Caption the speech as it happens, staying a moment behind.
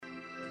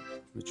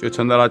주의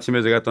첫날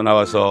아침에 제가 또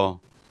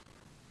나와서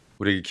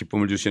우리에게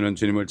기쁨을 주시는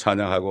주님을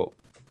찬양하고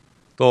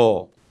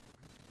또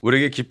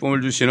우리에게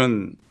기쁨을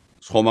주시는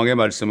소망의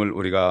말씀을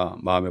우리가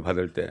마음에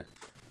받을 때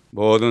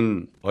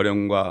모든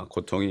어려움과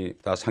고통이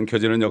다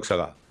삼켜지는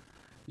역사가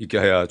있게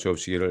하여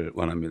주옵시기를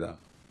원합니다.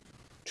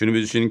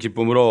 주님이 주시는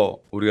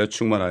기쁨으로 우리가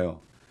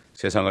충만하여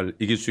세상을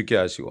이길 수 있게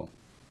하시고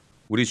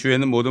우리 주위에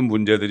있는 모든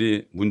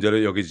문제들이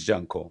문제로 여겨지지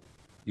않고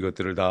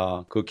이것들을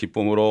다 그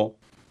기쁨으로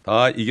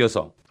다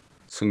이겨서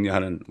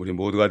승리하는 우리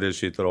모두가 될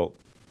수 있도록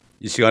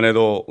이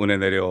시간에도 은혜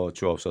내려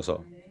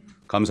주옵소서.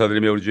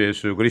 감사드리며 우리 주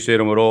예수 그리스도의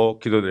이름으로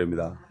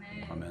기도드립니다.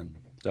 아멘.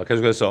 자,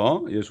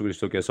 계속해서 예수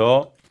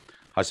그리스도께서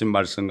하신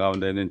말씀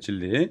가운데 있는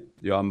진리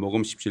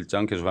요한복음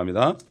 17장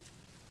계속합니다.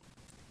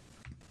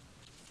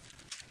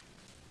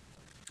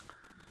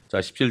 자,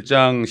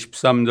 17장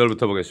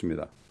 13절부터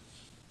보겠습니다.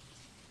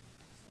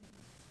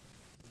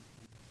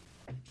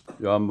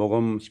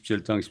 요한복음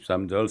 17장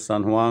 13절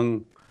San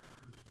Juan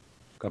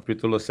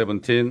capítulo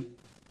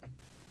 17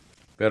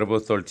 verbo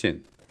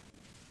 13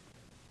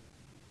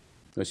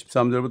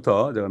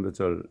 13절부터 제가 몇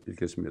절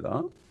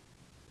읽겠습니다.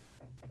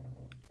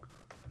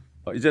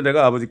 이제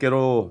내가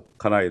아버지께로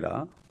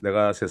가나이다.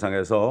 내가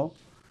세상에서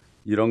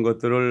이런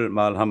것들을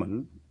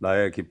말함은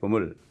나의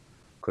기쁨을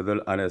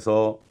그들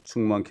안에서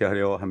충만케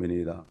하려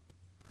함이니이다.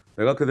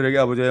 내가 그들에게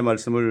아버지의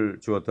말씀을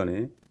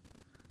주었더니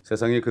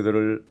세상이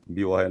그들을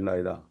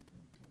미워하였나이다.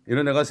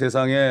 이는 내가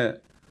세상에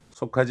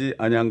속하지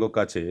아니한 것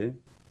같이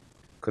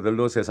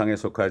그들도 세상에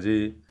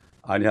속하지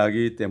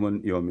아니하기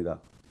때문이옵니다.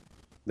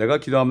 내가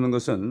기도하는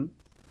것은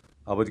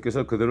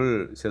아버지께서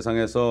그들을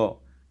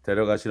세상에서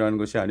데려가시라는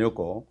것이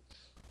아니었고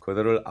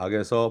그들을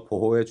악에서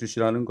보호해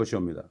주시라는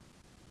것이옵니다.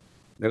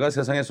 내가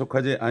세상에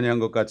속하지 아니한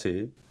것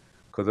같이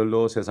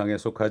그들도 세상에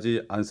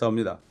속하지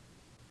않사옵니다.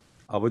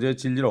 아버지의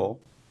진리로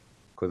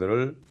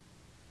그들을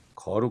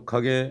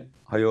거룩하게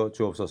하여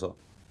주옵소서.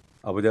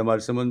 아버지의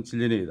말씀은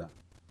진리니이다.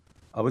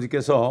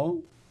 아버지께서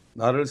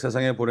나를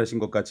세상에 보내신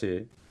것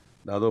같이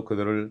나도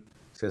그들을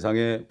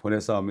세상에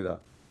보냈사옵니다.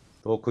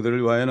 또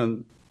그들을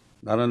위하여는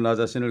나는 나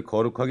자신을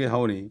거룩하게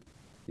하오니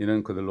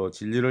이는 그들로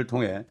진리를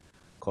통해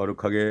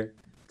거룩하게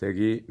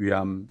되기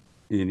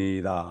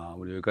위함이니이다.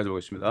 우리 여기까지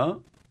보겠습니다.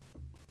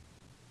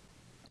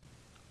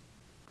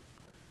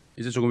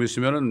 이제 조금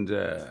있으면은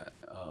이제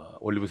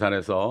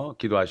올리브산에서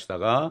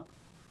기도하시다가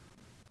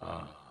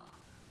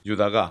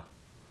유다가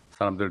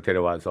사람들을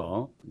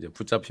데려와서 이제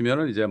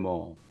붙잡히면은 이제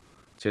뭐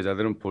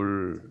제자들은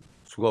볼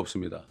수가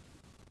없습니다.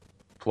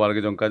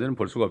 부활하기 전까지는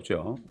볼 수가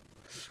없죠.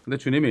 근데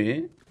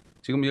주님이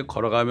지금 이제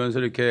걸어가면서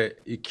이렇게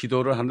이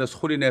기도를 하는데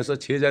소리 내서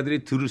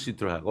제자들이 들을 수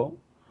있도록 하고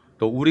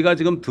또 우리가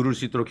지금 들을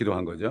수 있도록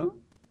기도한 거죠.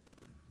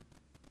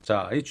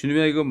 자, 이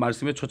주님의 그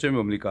말씀의 초점이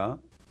뭡니까?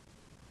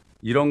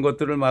 이런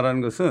것들을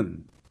말하는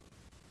것은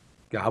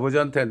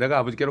아버지한테 내가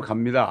아버지께로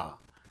갑니다.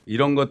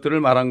 이런 것들을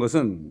말한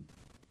것은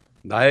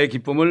나의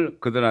기쁨을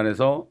그들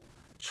안에서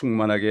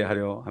충만하게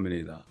하려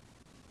함이니이다.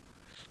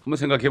 한번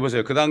생각해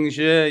보세요. 그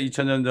당시에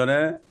 2000년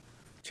전에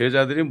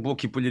제자들이 뭐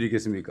기쁠 일이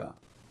있겠습니까?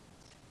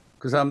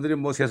 그 사람들이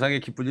뭐 세상에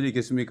기쁠 일이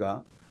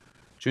있겠습니까?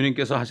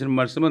 주님께서 하시는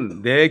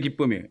말씀은 내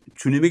기쁨이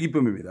주님의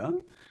기쁨입니다.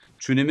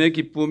 주님의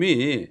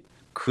기쁨이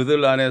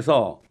그들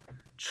안에서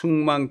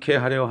충만케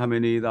하려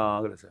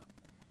함이니이다. 그래서요.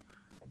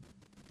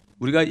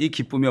 우리가 이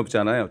기쁨이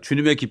없잖아요.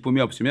 주님의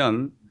기쁨이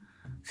없으면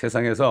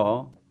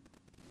세상에서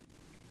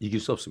이길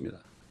수 없습니다.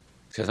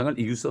 세상을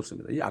이길 수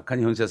없습니다. 이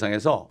악한 현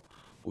세상에서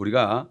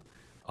우리가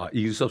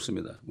이길 수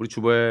없습니다. 우리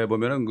주보에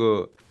보면은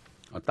그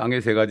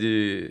땅의 세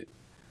가지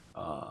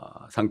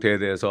상태에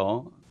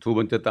대해서 두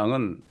번째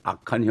땅은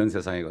악한 현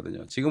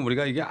세상이거든요. 지금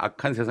우리가 이게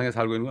악한 세상에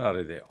살고 있는 걸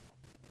알아야 돼요.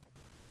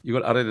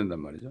 이걸 알아야 된단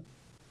말이죠.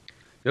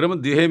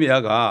 여러분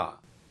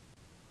느헤미야가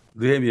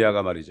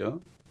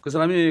말이죠. 그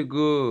사람이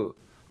그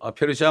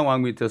페르시아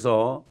왕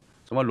밑에서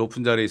정말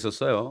높은 자리에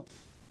있었어요.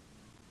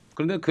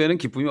 그런데 그에는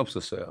기쁨이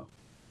없었어요.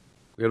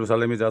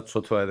 예루살렘이 다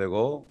초토화야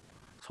되고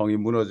성이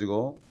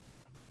무너지고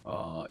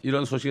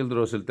이런 소식을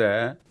들었을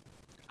때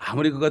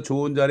아무리 그가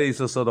좋은 자리에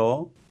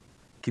있었어도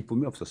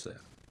기쁨이 없었어요.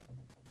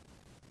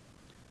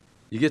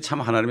 이게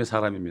참 하나님의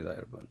사람입니다,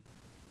 여러분.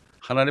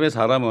 하나님의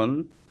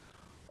사람은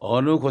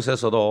어느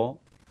곳에서도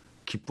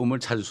기쁨을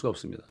찾을 수가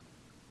없습니다.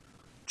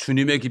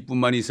 주님의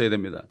기쁨만 있어야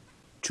됩니다.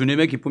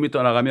 주님의 기쁨이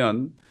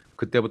떠나가면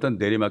그때부터는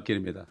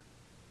내리막길입니다.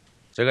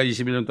 제가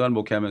 21년 동안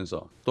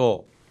목회하면서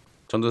또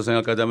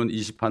전도생활까지 하면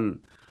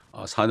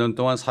 24년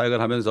동안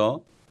사역을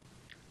하면서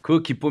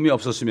그 기쁨이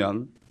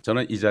없었으면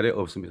저는 이 자리에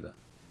없습니다.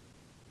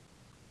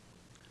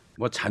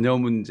 뭐 자녀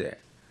문제,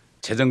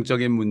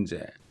 재정적인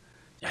문제,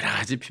 여러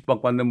가지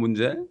핍박받는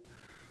문제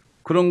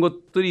그런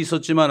것들이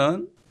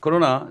있었지만은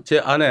그러나 제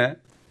안에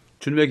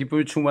주님의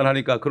기쁨이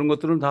충만하니까 그런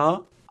것들은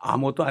다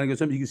아무것도 아닌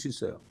것처럼 이길 수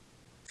있어요.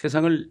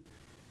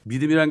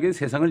 믿음이라는 게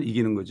세상을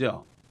이기는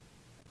거죠.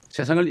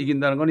 세상을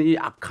이긴다는 건 이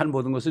악한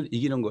모든 것을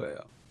이기는 거예요.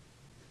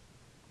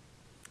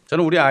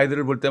 저는 우리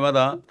아이들을 볼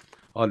때마다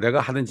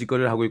내가 하던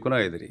짓거리를 하고 있구나.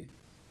 애들이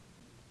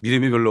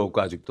믿음이 별로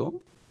없고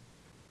아직도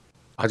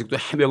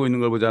헤매고 있는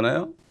걸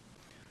보잖아요.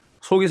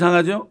 속이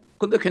상하죠?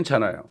 근데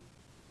괜찮아요.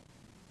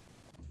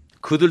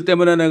 그들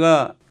때문에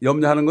내가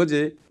염려하는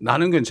거지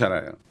나는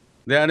괜찮아요.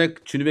 내 안에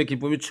주님의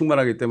기쁨이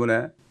충만하기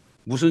때문에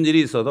무슨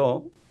일이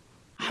있어도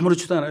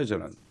아무렇지도 않아요,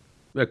 저는.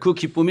 왜? 그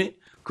기쁨이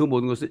그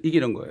모든 것을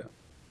이기는 거예요.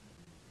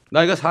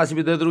 나이가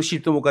 40이 되도록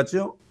시집도 못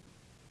갔죠?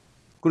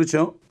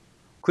 그렇죠?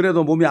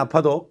 그래도 몸이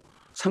아파도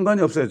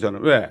상관이 없어요,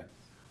 저는. 왜?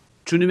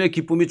 주님의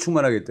기쁨이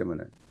충만하기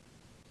때문에.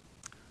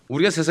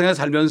 우리가 세상에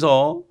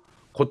살면서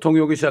고통이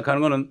오기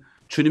시작하는 것은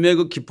주님의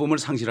그 기쁨을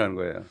상실하는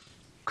거예요.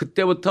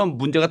 그때부터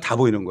문제가 다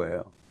보이는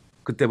거예요.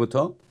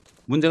 그때부터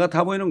문제가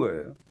다 보이는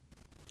거예요.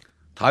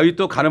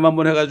 다윗도 간음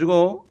한번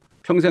해가지고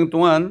평생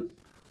동안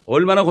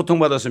얼마나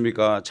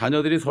고통받았습니까?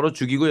 자녀들이 서로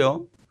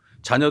죽이고요.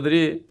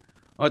 자녀들이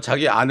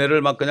자기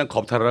아내를 막 그냥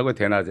겁탈을 하고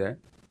대낮에.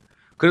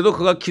 그래도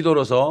그가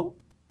기도로서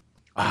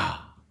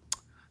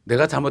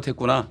내가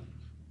잘못했구나.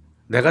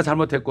 내가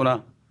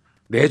잘못했구나.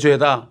 내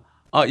죄다.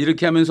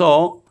 이렇게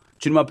하면서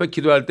주님 앞에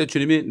기도할 때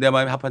주님이 내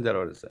마음에 합한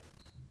자라고 그랬어요.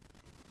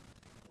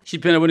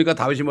 시편에 보니까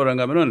다윗이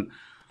뭐라는가 하면은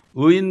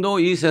의인도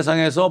이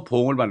세상에서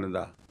보응을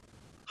받는다.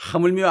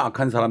 하물며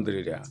악한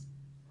사람들이랴.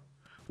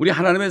 우리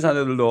하나님의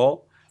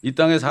자녀들도 이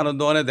땅에 사는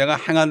동안에 내가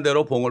행한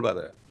대로 보응을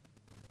받아요.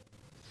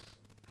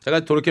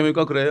 제가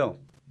돌이켜보니까 그래요.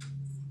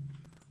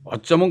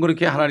 어쩌면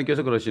그렇게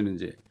하나님께서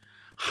그러시는지.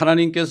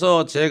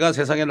 하나님께서 제가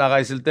세상에 나가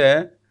있을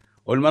때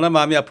얼마나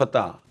마음이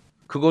아팠다.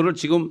 그거를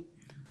지금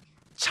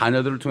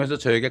자녀들을 통해서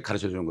저에게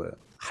가르쳐 주는 거예요.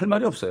 할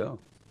말이 없어요.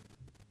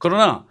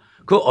 그러나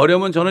그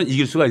어려움은 저는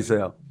이길 수가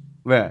있어요.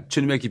 왜?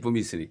 주님의 기쁨이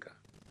있으니까.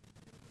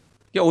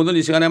 그러니까 오늘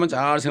이 시간에 한번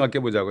잘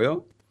생각해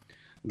보자고요.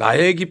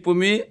 나의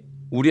기쁨이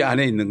우리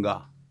안에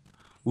있는가?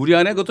 우리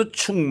안에 그것도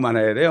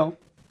충만해야 돼요.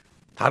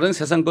 다른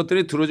세상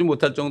것들이 들어오지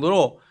못할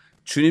정도로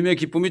주님의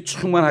기쁨이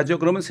충만하죠.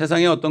 그러면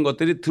세상에 어떤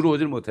것들이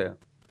들어오질 못해요.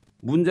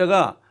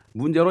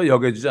 문제로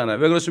여겨지지 않아요.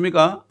 왜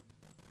그렇습니까?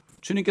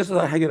 주님께서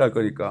다 해결할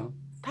거니까.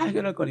 다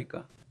해결할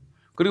거니까.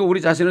 그리고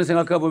우리 자신을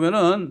생각해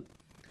보면은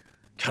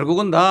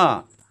결국은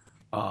다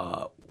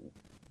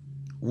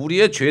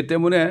우리의 죄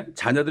때문에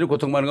자녀들이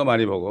고통받는 거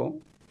많이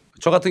보고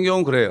저 같은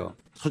경우는 그래요.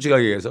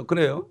 솔직하게 얘기해서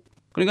그래요.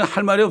 그러니까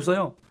할 말이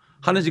없어요.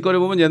 하는 짓거리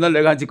보면 옛날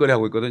내가 한 짓거리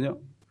하고 있거든요.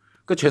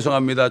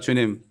 죄송합니다,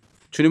 주님.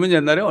 주님은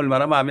옛날에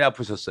얼마나 마음이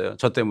아프셨어요.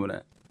 저 때문에.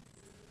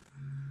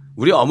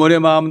 우리 어머니의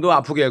마음도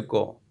아프게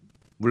했고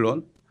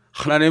물론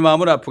하나님의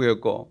마음을 아프게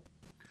했고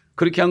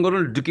그렇게 한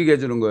거를 느끼게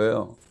해주는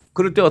거예요.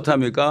 그럴 때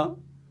어떡합니까?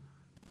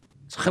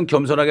 참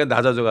겸손하게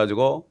낮아져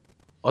가지고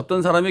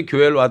어떤 사람이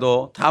교회를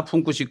와도 다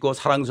품고 싶고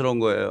사랑스러운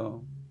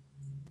거예요.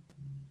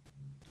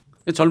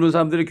 젊은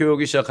사람들이 교회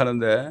오기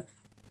시작하는데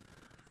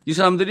이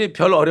사람들이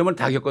별 어려움을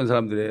다 겪은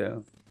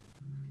사람들이에요.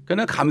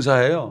 그냥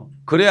감사해요.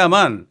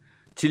 그래야만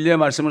진리의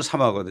말씀을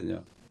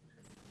삼하거든요.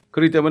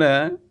 그렇기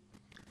때문에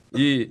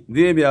이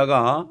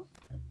느헤미야가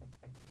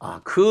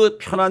그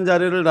편한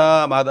자리를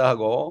다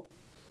마다하고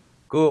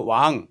그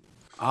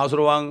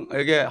아수르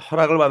왕에게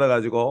허락을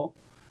받아가지고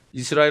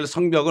이스라엘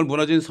성벽을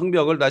무너진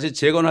성벽을 다시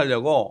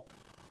재건하려고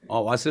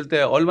왔을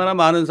때 얼마나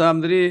많은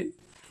사람들이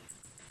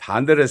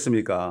반대를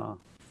했습니까?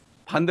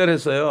 반대를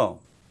했어요.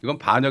 이건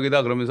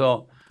반역이다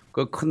그러면서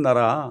그 큰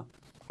나라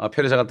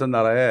페르시아 같은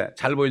나라에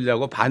잘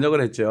보이려고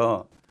반역을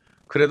했죠.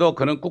 그래도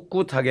그는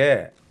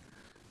꿋꿋하게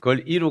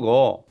그걸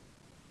이루고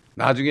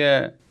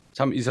나중에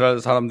참 이스라엘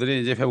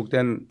사람들이 이제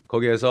회복된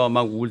거기에서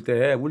막 울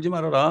때 울지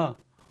말아라.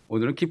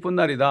 오늘은 기쁜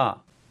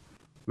날이다.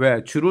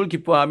 왜? 주를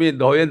기뻐함이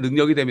너의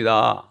능력이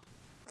됩니다.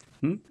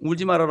 응?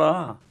 울지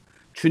말아라.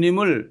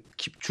 주님을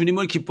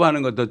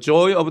기뻐하는 것. The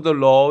joy of the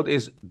Lord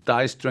is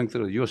thy strength.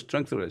 Your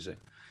strength. 그랬어요.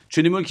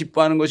 주님을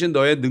기뻐하는 것이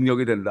너의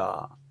능력이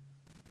된다.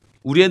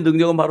 우리의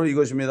능력은 바로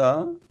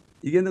이것입니다.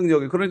 이게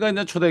능력이. 그러니까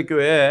이제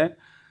초대교회에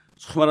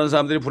수많은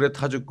사람들이 불에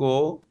타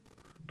죽고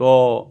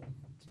또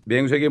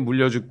맹수에게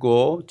물려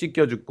죽고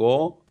찢겨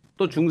죽고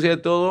또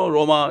중세에 또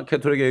로마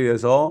캐톨릭에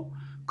의해서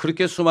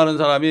그렇게 수많은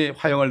사람이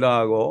화형을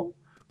당하고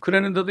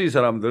그랬는데도 이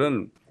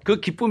사람들은 그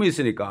기쁨이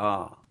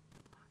있으니까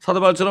사도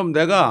바울처럼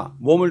내가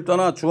몸을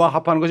떠나 주와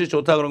합하는 것이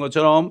좋다 그런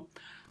것처럼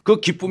그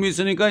기쁨이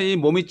있으니까 이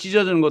몸이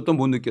찢어지는 것도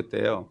못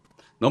느꼈대요.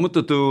 너무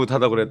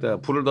뜨뜻하다고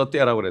그랬대요. 불을 더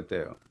떼라고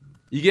그랬대요.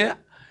 이게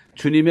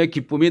주님의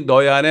기쁨이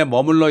너희 안에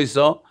머물러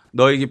있어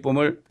너희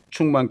기쁨을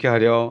충만케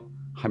하려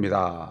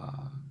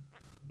합니다.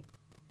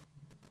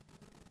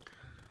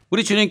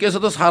 우리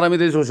주님께서도 사람이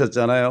되셔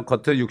오셨잖아요.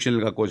 겉에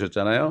육신을 갖고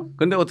오셨잖아요.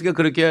 그런데 어떻게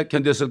그렇게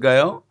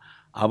견뎠을까요?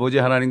 아버지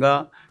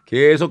하나님과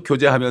계속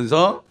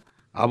교제하면서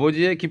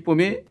아버지의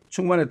기쁨이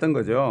충만했던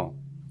거죠.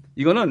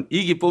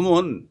 이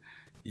기쁨은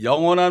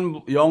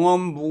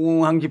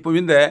영원무궁한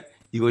기쁨인데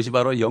이것이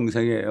바로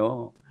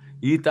영생이에요.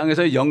 이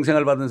땅에서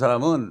영생을 받은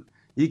사람은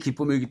이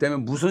기쁨이기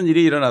때문에 무슨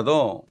일이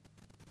일어나도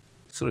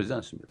쓰러지지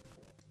않습니다.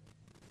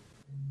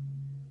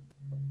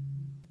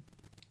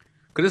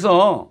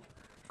 그래서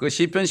그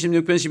시편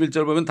 16편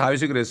 11절 보면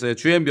다윗이 그랬어요.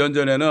 주의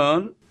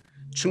면전에는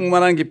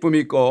충만한 기쁨이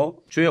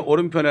있고 주의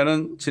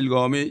오른편에는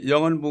즐거움이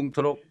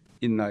영원무궁토록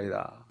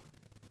있나이다.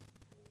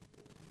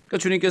 그러니까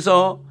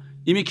주님께서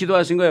이미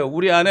기도하신 거예요.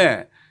 우리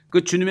안에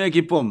그 주님의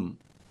기쁨.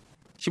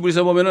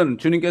 히브리서 보면은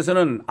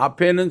주님께서는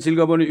앞에 있는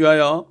즐거움을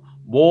위하여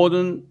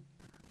모든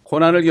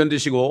고난을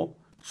견디시고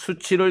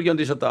수치를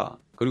견디셨다.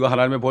 그리고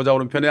하나님의 보좌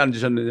오른편에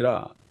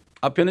앉으셨느니라.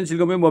 앞에는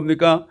즐거움이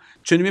뭡니까?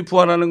 주님이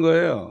부활하는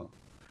거예요.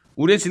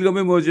 우리의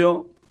즐거움이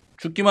뭐죠?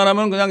 죽기만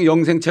하면 그냥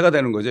영생체가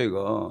되는 거죠,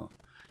 이거.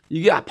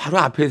 이게 바로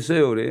앞에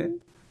있어요, 우리.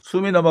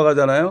 숨이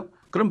넘어가잖아요.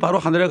 그럼 바로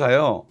하늘에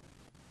가요.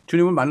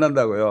 주님을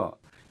만난다고요.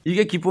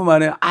 이게 기쁨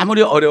안에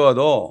아무리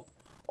어려워도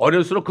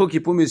어려울수록 그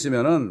기쁨이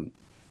있으면은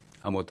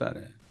아무것도 안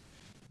해.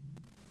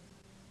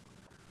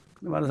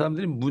 근데 많은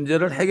사람들이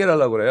문제를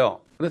해결하려고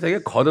그래요. 근데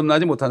되게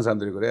거듭나지 못한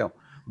사람들이 그래요.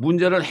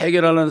 문제를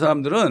해결하는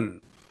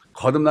사람들은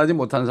거듭나지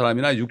못한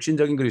사람이나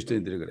육신적인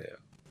그리스도인들이 그래요.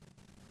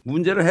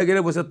 문제를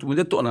해결해 보세요.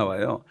 문제 또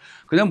나와요.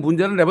 그냥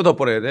문제를 내버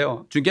둬버려야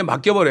돼요. 주님께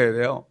맡겨버려야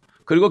돼요.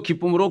 그리고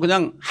기쁨으로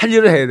그냥 할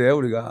일을 해야 돼요,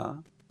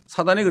 우리가.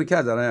 사단이 그렇게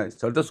하잖아요.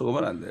 절대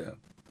속으면 안 돼요.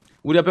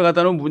 우리 앞에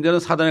갖다 놓은 문제는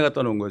사단에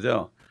갖다 놓은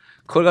거죠.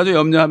 그걸 가지고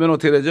염려하면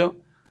어떻게 되죠?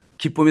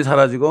 기쁨이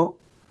사라지고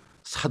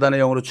사단의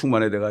영으로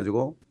충만해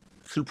돼가지고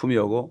슬픔이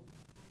오고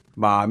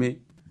마음이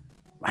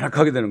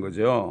완악하게 되는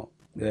거죠.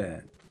 네.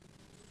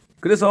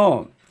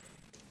 그래서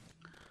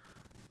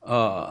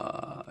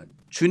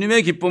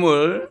주님의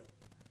기쁨을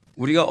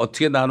우리가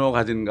어떻게 나누어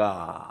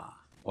가진가?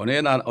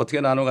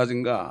 어떻게 나누어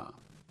가진가?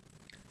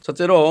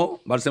 첫째로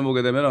말씀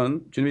보게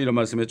되면은 주님이 이런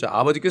말씀했죠.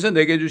 아버지께서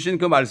내게 주신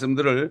그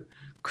말씀들을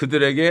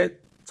그들에게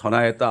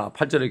전하였다.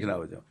 8절에 이렇게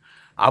나오죠.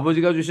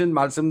 아버지가 주신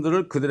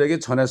말씀들을 그들에게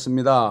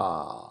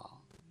전했습니다.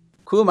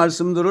 그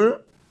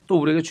말씀들을 또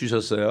우리에게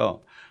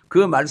주셨어요. 그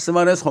말씀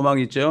안에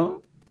소망이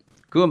있죠.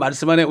 그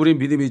말씀 안에 우리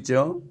믿음이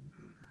있죠.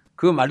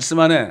 그 말씀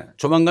안에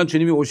조만간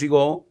주님이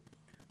오시고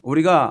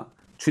우리가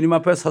주님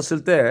앞에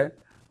섰을 때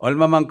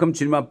얼마만큼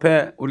주님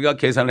앞에 우리가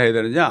계산을 해야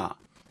되느냐,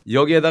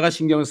 여기에다가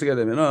신경을 쓰게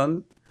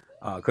되면은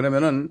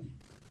그러면은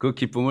그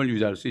기쁨을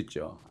유지할 수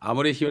있죠.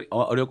 아무리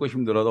어렵고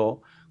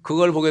힘들어도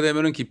그걸 보게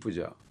되면은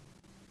기쁘죠.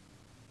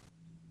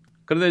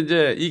 그런데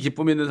이제 이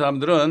기쁨이 있는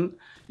사람들은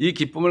이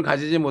기쁨을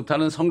가지지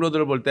못하는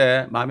성도들을 볼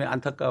때 마음이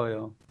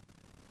안타까워요.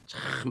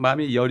 참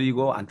마음이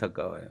여리고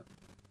안타까워요.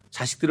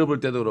 자식들을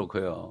볼 때도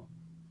그렇고요.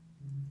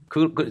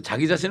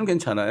 자기 자신은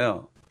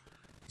괜찮아요.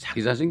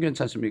 자기 자신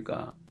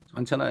괜찮습니까?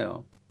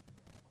 괜찮아요.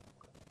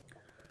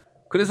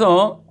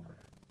 그래서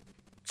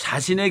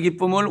자신의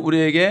기쁨을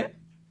우리에게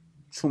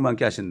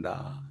충만케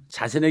하신다.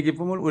 자신의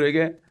기쁨을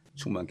우리에게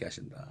충만케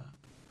하신다.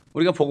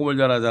 우리가 복음을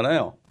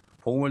전하잖아요.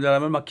 복음을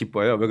전하면 막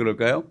기뻐요. 왜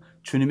그럴까요?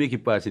 주님이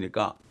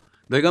기뻐하시니까.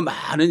 너희가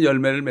많은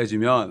열매를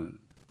맺으면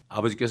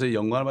아버지께서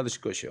영광을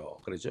받으실 것이요.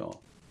 그렇죠?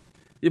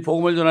 이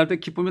복음을 전할 때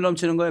기쁨이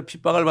넘치는 거예요.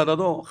 핍박을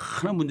받아도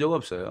하나 문제가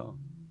없어요.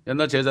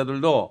 옛날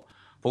제자들도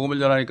복음을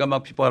전하니까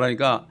막 핍박을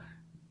하니까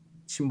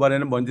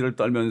신발에는 먼지를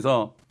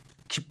떨면서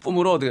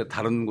기쁨으로 어떻게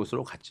다른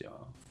곳으로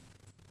갔죠.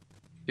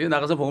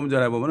 나가서 복음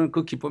전해보면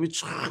그 기쁨이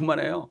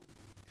충만해요.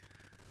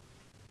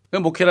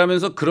 목회를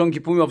하면서 그런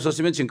기쁨이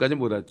없었으면 지금까지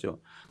못 왔죠.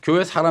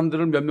 교회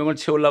사람들을 몇 명을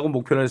채우려고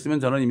목표를 했으면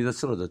저는 이미 다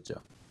쓰러졌죠.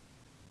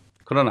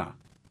 그러나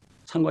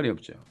상관이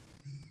없죠.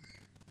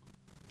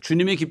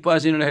 주님이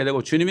기뻐하시는 일을 해야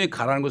되고 주님이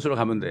가라는 곳으로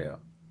가면 돼요.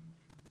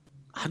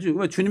 아주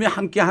주님이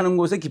함께 하는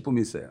곳에 기쁨이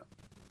있어요.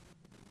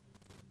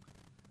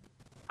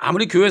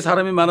 아무리 교회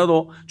사람이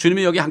많아도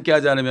주님이 여기 함께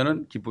하지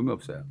않으면 기쁨이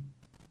없어요.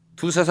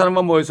 두세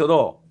사람만 모여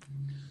있어도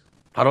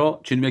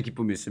바로 주님의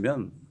기쁨이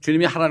있으면,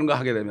 주님이 하라는 거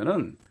하게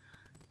되면은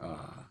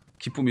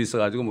기쁨이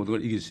있어가지고 모든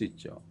걸 이길 수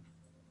있죠.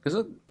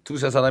 그래서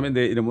두세 사람이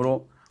내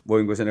이름으로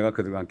모인 곳에 내가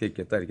그들과 함께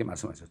있겠다 이렇게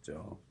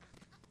말씀하셨죠.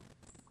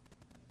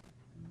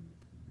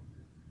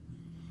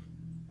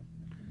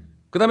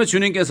 그 다음에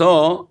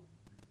주님께서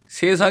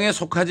세상에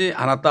속하지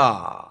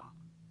않았다.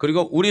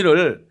 그리고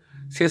우리를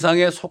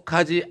세상에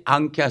속하지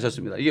않게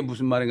하셨습니다. 이게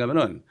무슨 말인가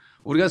하면은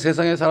우리가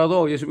세상에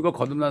살아도 예수 믿고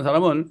거듭난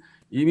사람은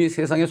이미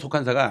세상에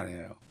속한 자가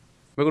아니에요.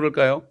 왜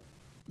그럴까요?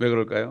 왜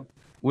그럴까요?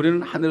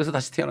 우리는 하늘에서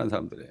다시 태어난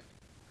사람들이에요.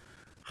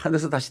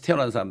 하늘에서 다시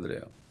태어난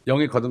사람들이에요.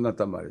 영이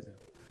거듭났단 말이죠.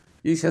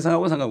 이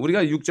세상하고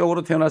우리가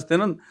육적으로 태어났을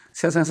때는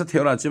세상에서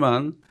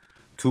태어났지만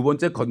두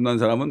번째 거듭난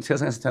사람은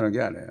세상에서 태어난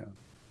게 아니에요.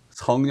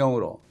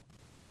 성령으로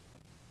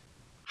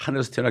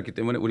하늘에서 태어났기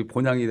때문에 우리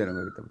본향이 되는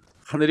거기 때문에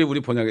하늘이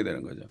우리 본향이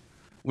되는 거죠.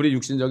 우리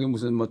육신적인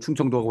무슨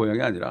충청도가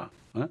고향이 아니라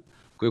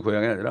그게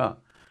고향이 아니라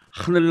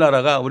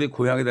하늘나라가 우리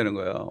고향이 되는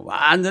거예요.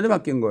 완전히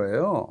바뀐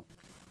거예요.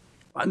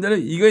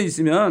 완전히 이거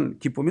있으면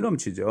기쁨이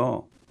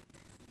넘치죠.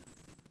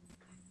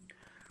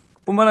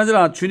 뿐만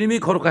아니라 주님이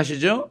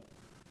거룩하시죠.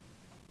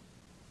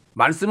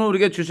 말씀을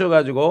우리에게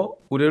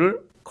주셔가지고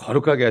우리를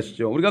거룩하게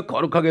하시죠. 우리가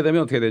거룩하게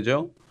되면 어떻게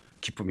되죠?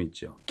 기쁨이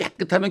있죠.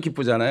 깨끗하면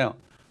기쁘잖아요.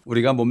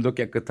 우리가 몸도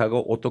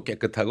깨끗하고 옷도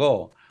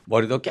깨끗하고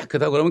머리도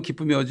깨끗하고 그러면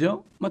기쁨이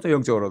오죠. 맞죠?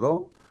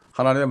 영적으로도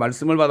하나님의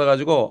말씀을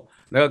받아가지고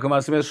내가 그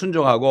말씀에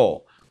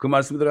순종하고 그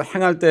말씀대로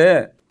행할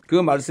때 그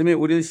말씀이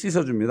우리를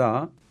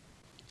씻어줍니다.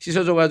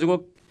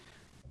 씻어줘가지고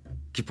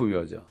기쁨이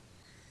오죠.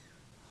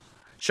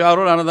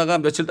 샤워를 안 하다가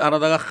며칠 안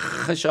하다가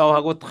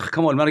샤워하고 탁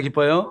하면 얼마나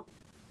기뻐요?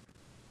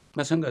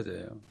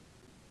 마찬가지예요.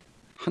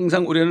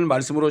 항상 우리는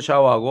말씀으로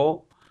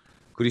샤워하고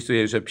그리스도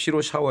예수의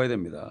피로 샤워해야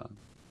됩니다.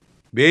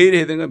 매일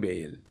해야 되는 거예요.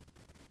 매일.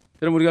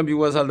 여러분 우리가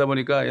미국에 살다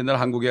보니까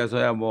옛날 한국에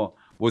와서야 뭐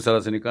못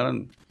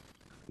살았으니까는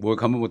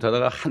목욕 한번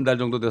못하다가 한 달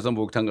정도 돼서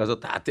목욕탕 가서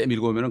다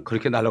떼밀고 오면은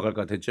그렇게 날아갈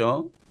것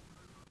같았죠.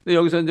 근데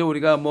여기서 이제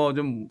우리가 뭐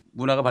좀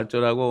문화가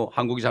발전하고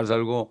한국이 잘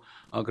살고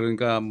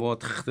그러니까 뭐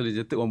다들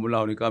이제 뜨거운 물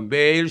나오니까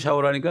매일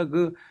샤워를 하니까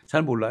그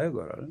잘 몰라요.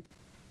 그걸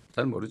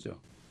잘 모르죠.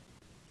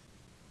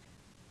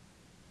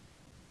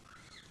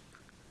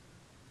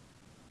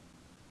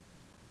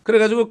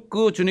 그래가지고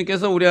그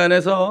주님께서 우리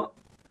안에서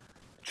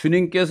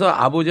주님께서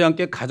아버지와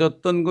함께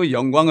가졌던 그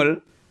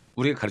영광을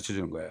우리에게 가르쳐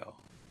주는 거예요.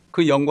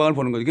 그 영광을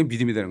보는 거죠. 이게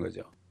믿음이 되는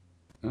거죠.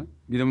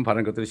 믿음은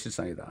바른 것들의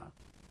실상이다.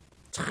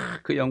 자,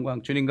 그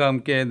영광, 주님과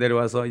함께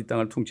내려와서 이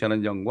땅을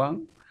통치하는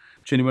영광,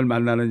 주님을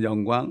만나는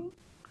영광.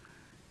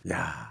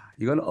 야,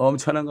 이건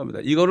엄청난 겁니다.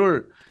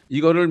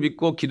 이거를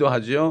믿고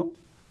기도하죠.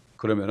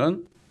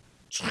 그러면은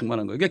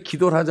충만한 거예요. 이게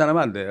기도를 하지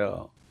않으면 안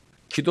돼요.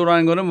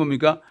 기도라는 거는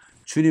뭡니까?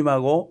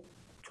 주님하고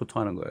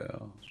교통하는 거예요.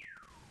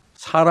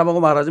 사람하고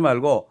말하지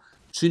말고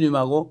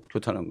주님하고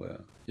교통하는 거예요.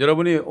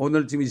 여러분이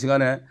오늘 지금 이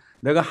시간에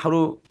내가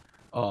하루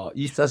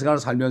 24시간을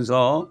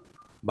살면서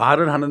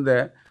말을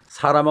하는데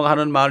사람하고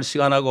하는 말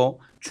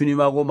시간하고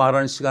주님하고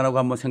말하는 시간하고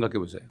한번 생각해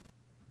보세요.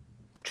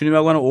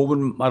 주님하고 하는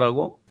 5분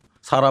말하고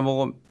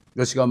사람하고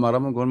몇 시간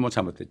말하면 그건 뭐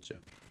잘못됐죠.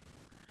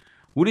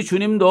 우리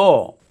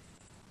주님도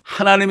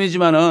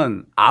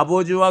하나님이지만은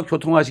아버지와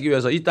교통하시기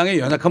위해서 이 땅에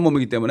연약한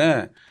몸이기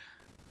때문에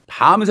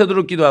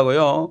밤새도록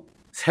기도하고요.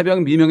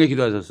 새벽 미명에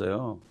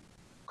기도하셨어요.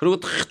 그리고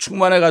다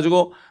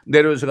충만해가지고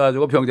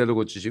내려오셔가지고 병자도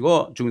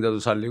고치시고 죽은 자도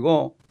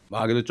살리고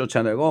마귀도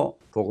쫓아내고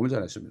복음을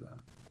전했습니다.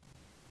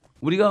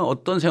 우리가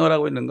어떤 생활을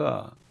하고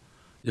있는가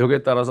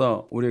여기에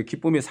따라서 우리의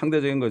기쁨이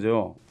상대적인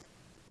거죠.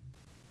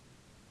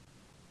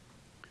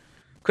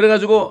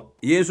 그래가지고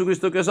예수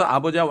그리스도께서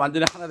아버지와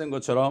완전히 하나 된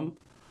것처럼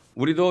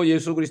우리도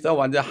예수 그리스도와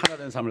완전히 하나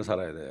된 삶을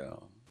살아야 돼요.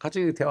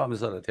 같이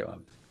대화하면서 살아요.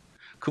 대화하면서.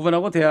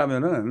 그분하고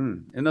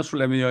대화하면은 옛날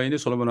술레미 여인이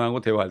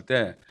솔로몬하고 대화할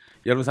때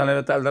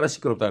예루살렘의 딸들아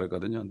시끄럽다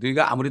그랬거든요.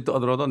 네가 아무리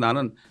떠들어도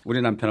나는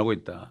우리 남편하고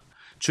있다.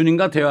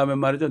 주님과 대화하면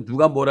말이죠.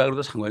 누가 뭐라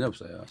그래도 상관이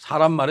없어요.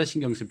 사람 말에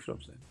신경 쓸 필요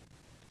없어요.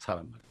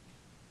 사람 말.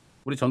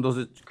 우리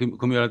전도서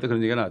금요일 할 때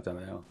그런 얘기가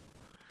나왔잖아요.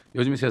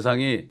 요즘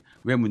세상이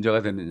왜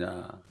문제가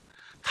됐느냐.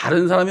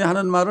 다른 사람이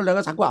하는 말을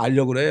내가 자꾸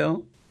알려고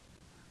그래요.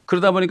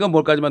 그러다 보니까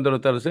뭘까지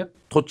만들었다 그랬어요?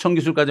 도청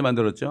기술까지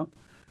만들었죠.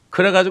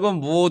 그래가지고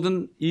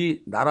모든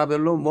이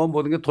나라별로 뭐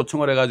모든 게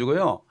도청을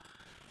해가지고요.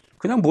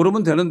 그냥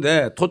모르면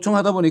되는데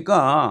도청하다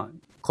보니까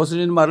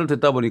거슬리는 말을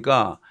듣다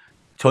보니까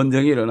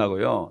전쟁이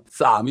일어나고요.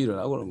 싸움이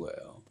일어나고 그런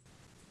거예요.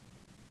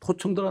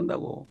 도청들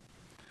한다고.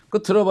 그거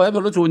들어봐야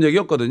별로 좋은 얘기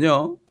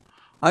없거든요.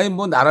 아니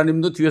뭐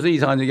나라님도 뒤에서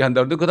이상한 얘기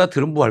한다는데 그거 다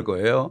들으면 뭐 할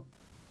거예요.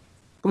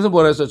 그래서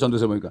뭐라 했어요.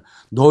 전도서 보니까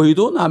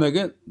너희도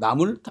남에게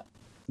남을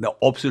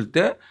없을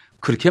때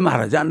그렇게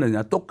말하지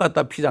않느냐.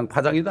 똑같다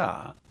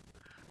파장이다.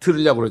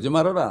 들으려고 그러지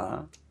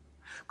말아라.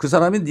 그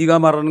사람이 네가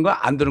말하는 거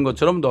안 들은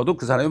것처럼 너도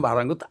그 사람이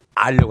말하는 거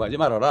알려고 하지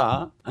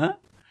말아라. 어?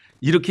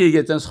 이렇게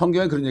얘기했잖아요.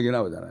 성경에 그런 얘기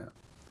나오잖아요.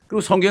 그리고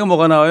성경에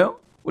뭐가 나와요?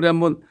 우리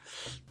한번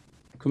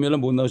금요일에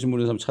못 나오신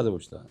분이 한번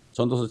찾아봅시다.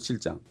 전도서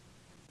 7장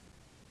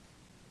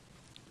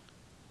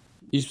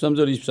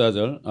 23절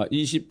 24절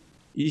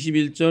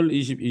 21절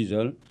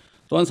 22절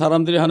또한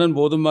사람들이 하는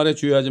모든 말에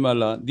주의하지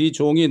말라. 네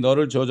종이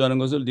너를 저주하는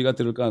것을 네가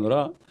들을까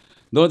하노라.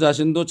 너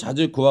자신도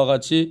자주 그와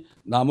같이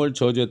남을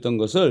저주했던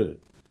것을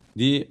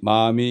네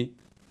마음이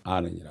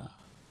아느니라.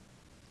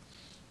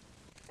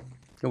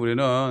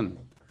 우리는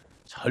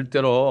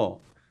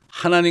절대로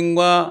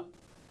하나님과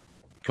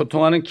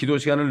교통하는 기도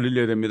시간을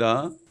늘려야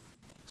됩니다.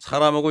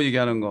 사람하고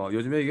얘기하는 거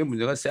요즘에 이게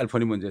문제가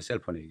셀폰이 문제예요.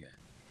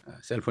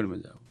 셀폰이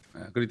문제고.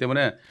 그렇기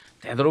때문에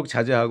되도록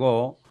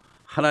자제하고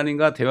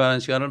하나님과 대화하는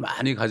시간을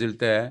많이 가질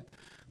때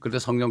그때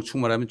성령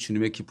충만하면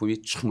주님의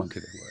기쁨이 충만하게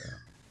되는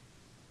거예요.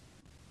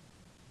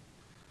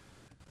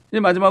 이제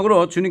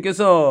마지막으로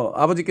주님께서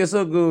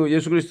아버지께서 그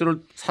예수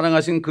그리스도를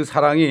사랑하신 그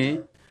사랑이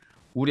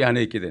우리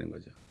안에 있게 되는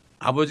거죠.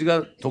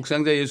 아버지가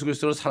독생자 예수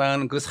그리스도를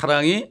사랑하는 그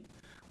사랑이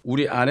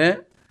우리 안에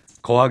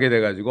거하게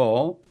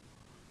돼가지고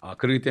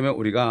그렇기 때문에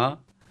우리가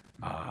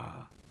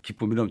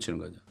기쁨이 넘치는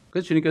거죠.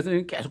 그래서 주님께서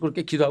계속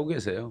그렇게 기도하고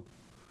계세요.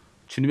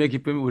 주님의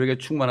기쁨이 우리에게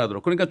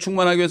충만하도록. 그러니까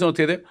충만하기 위해서는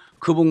어떻게 돼요?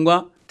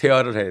 그분과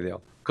대화를 해야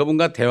돼요.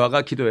 그분과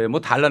대화가 기도예요.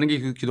 뭐 달라는 게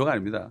기도가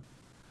아닙니다.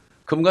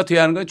 그분과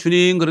대화하는 건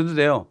주님 그래도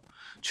돼요.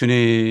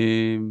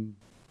 주님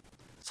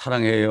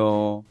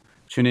사랑해요.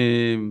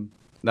 주님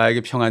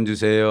나에게 평안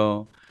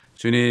주세요.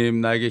 주님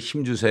나에게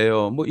힘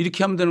주세요. 뭐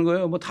이렇게 하면 되는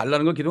거예요. 뭐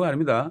달라는 건 기도가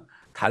아닙니다.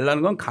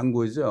 달라는 건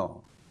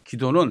간구죠.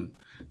 기도는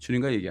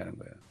주님과 얘기하는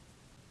거예요.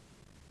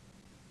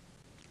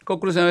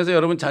 거꾸로 생각해서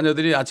여러분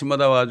자녀들이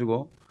아침마다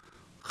와가지고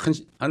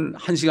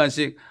한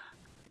시간씩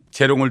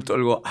재롱을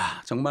떨고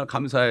정말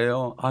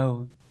감사해요.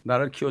 아유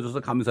나를 키워줘서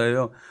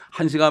감사해요.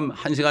 한 시간이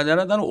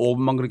아니라 나는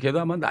 5분만 그렇게 해도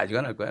아마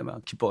나지가 날 거야.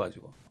 막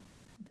기뻐가지고.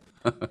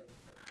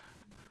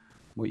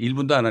 뭐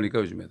 1분도 안 하니까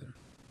요즘 애들.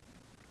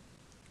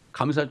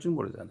 감사할 줄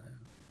모르잖아요.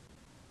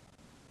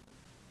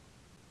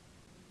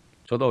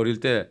 저도 어릴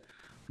때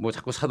뭐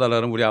자꾸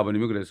사달라는 우리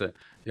아버님이 그랬어요.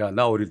 야,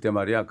 나 어릴 때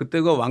말이야.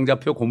 그때 그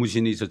왕자표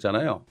고무신이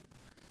있었잖아요.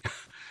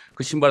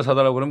 그 신발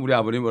사달라고 그러면 우리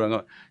아버님이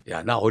뭐라고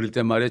야, 나 어릴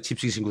때 말이야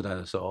집식 신고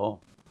다녔어.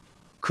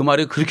 그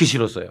말이 그렇게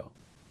싫었어요.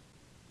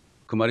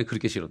 그 말이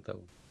그렇게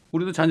싫었다고.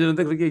 우리도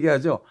자녀들한테 그렇게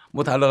얘기하죠.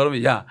 뭐 달라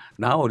그러면 야,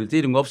 나 어릴 때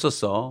이런 거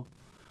없었어.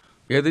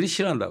 애들이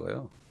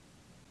싫어한다고요.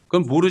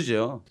 그건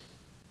모르죠.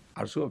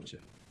 알 수가 없죠.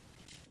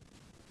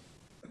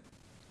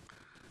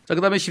 자,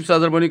 그 다음에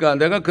 14절 보니까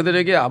내가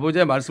그들에게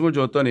아버지의 말씀을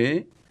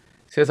주었더니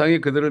세상이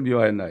그들을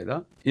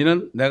미워하였나이다.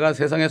 이는 내가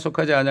세상에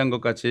속하지 아니한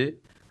것 같이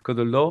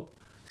그들도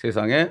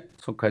세상에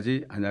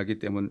속하지 아니하기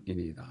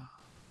때문이니이다.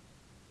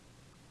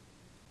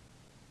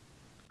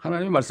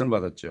 하나님의 말씀을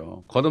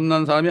받았죠.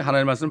 거듭난 사람이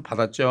하나님의 말씀을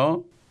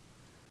받았죠.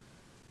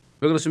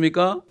 왜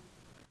그렇습니까?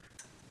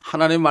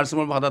 하나님의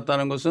말씀을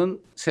받았다는 것은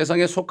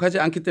세상에 속하지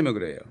않기 때문에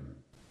그래요.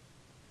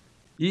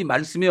 이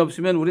말씀이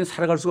없으면 우리는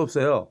살아갈 수가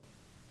없어요.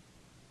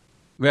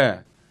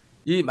 왜?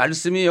 이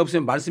말씀이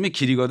없으면, 말씀이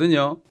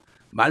길이거든요.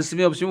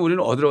 말씀이 없으면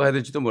우리는 어디로 가야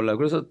될지도 몰라요.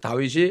 그래서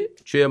다윗이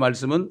주의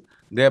말씀은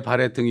내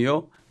발의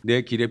등이요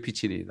내 길의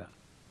빛이니이다.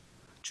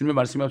 주님의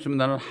말씀이 없으면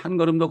나는 한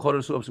걸음도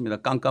걸을 수 없습니다.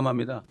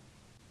 깜깜합니다.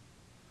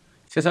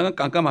 세상은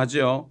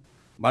깜깜하죠.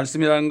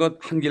 말씀이라는 것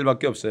한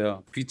길밖에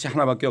없어요. 빛이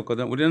하나밖에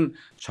없거든. 우리는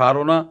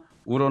좌로나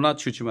우로나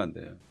치우치면 안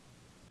돼요.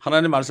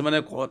 하나님 말씀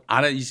안에 곧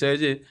안에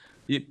있어야지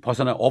이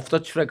벗어나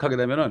없다 출애하게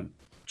되면은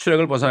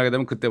출애를 벗어나게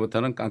되면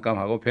그때부터는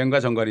깜깜하고 뱀과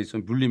정갈이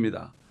있으면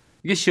물립니다.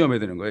 이게 시험에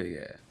드는 거예요, 이게.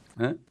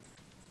 예?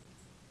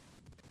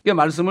 이게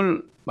말씀이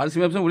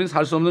없으면 우리는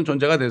살 수 없는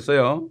존재가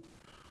됐어요.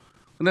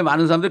 근데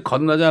많은 사람들이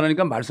거듭나지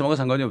않으니까 말씀하고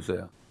상관이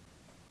없어요.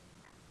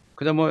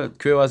 그냥 뭐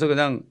교회 와서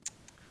그냥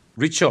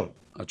리추얼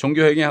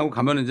종교 행위하고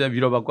가면 이제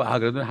위로받고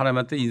그래도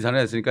하나님한테 인사를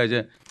했으니까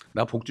이제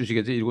나 복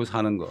주시겠지 이러고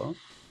사는 거.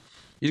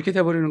 이렇게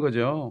돼버리는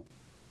거죠.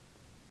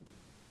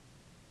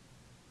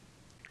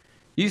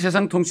 이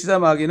세상 통치자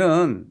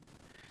마귀는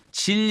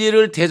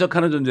진리를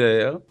대적하는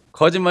존재예요.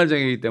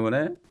 거짓말쟁이이기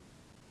때문에.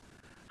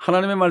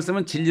 하나님의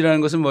말씀은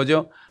진리라는 것은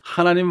뭐죠?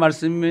 하나님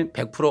말씀이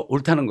 100%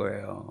 옳다는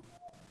거예요.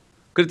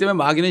 그렇기 때문에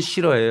마귀는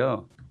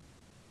싫어해요.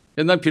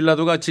 옛날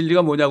빌라도가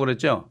진리가 뭐냐고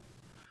그랬죠?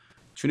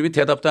 주님이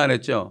대답도 안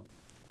했죠.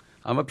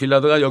 아마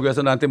빌라도가 여기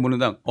와서 나한테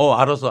묻는다.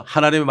 알았어.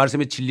 하나님의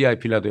말씀이 진리야,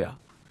 빌라도야.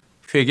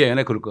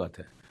 회개해내 그럴 것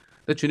같아.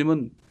 근데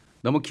주님은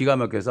너무 기가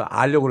막혀서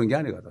알려고 그런 게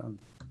아니거든.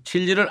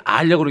 진리를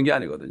알려고 그런 게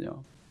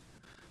아니거든요.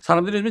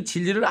 사람들이 요즘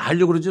진리를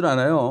알려고 그러질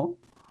않아요.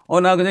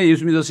 나 그냥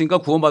예수 믿었으니까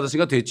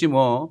구원받았으니까 됐지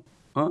뭐.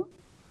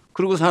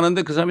 그러고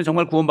사는데 그 사람이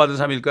정말 구원받은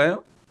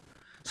사람일까요?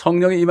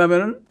 성령이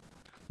임하면은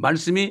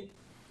말씀이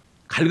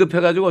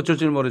갈급해가지고 어쩔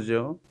줄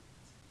모르죠.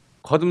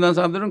 거듭난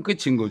사람들은 그게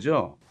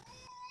증거죠.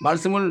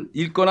 말씀을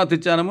읽거나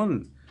듣지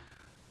않으면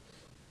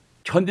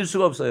견딜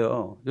수가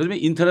없어요. 요즘에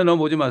인터넷 너무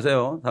보지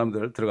마세요.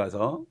 사람들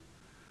들어가서.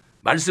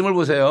 말씀을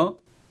보세요.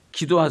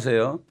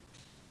 기도하세요.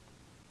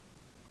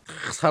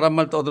 사람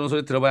말 떠드는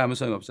소리 들어봐야 아무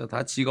소용이 없어요.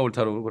 다 지가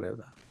옳다고 그래요.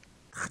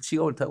 다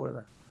지가 옳다고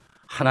그래요.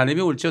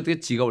 하나님이 옳지 어떻게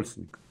지가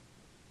옳습니까?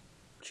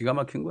 기가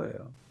막힌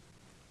거예요.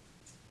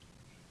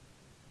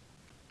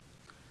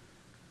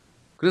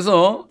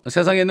 그래서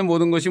세상에 있는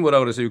모든 것이 뭐라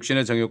그랬어요?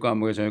 육신의 정욕과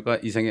안목의 정욕과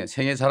이생의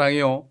생의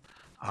사랑이요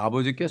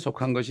아버지께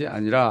속한 것이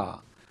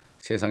아니라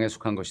세상에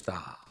속한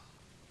것이다.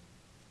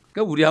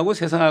 그러니까 우리하고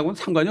세상하고는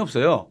상관이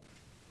없어요.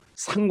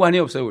 상관이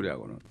없어요.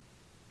 우리하고는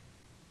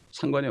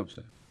상관이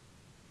없어요.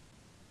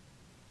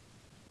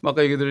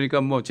 아까 얘기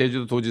들으니까 뭐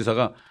제주도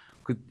도지사가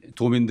그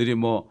도민들이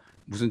뭐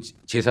무슨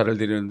제사를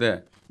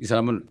드리는데 이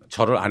사람은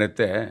절을 안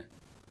했대.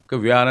 그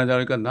왜 안 하냐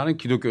그러니까 나는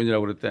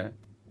기독교인이라고 그랬대.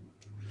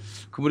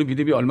 그분이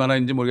믿음이 얼마나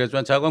있는지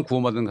모르겠지만 자관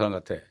구원받은 사람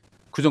같아.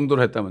 그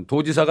정도로 했다면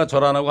도지사가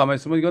절 안 하고 가만히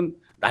있으면 이건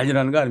난리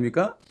나는 거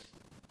아닙니까?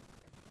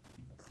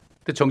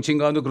 근데 정치인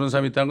가운데 그런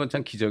사람이 있다는 건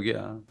참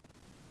기적이야.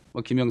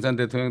 뭐 김영삼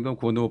대통령도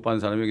구원도 못 받은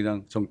사람이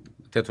그냥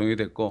대통령이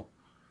됐고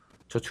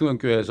저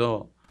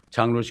충영교회에서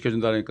장로를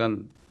시켜준다니까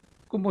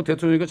그 뭐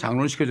대통령이니까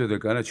장로를 시켜줘야 될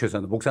거 아니야.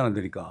 최소한 목사는 안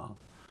되니까.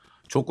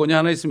 조건이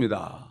하나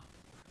있습니다.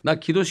 나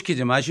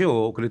기도시키지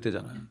마시오.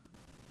 그랬대잖아요.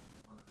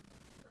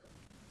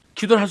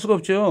 기도를 할 수가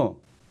없죠.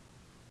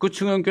 그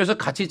충영교회에서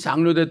같이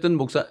장로 됐던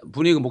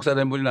분이 목사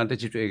된 분이 나한테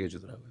직접 얘기해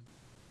주더라고요.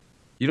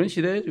 이런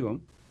시대예요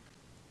지금.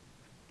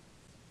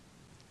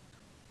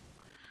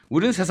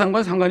 우리는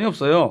세상과 상관이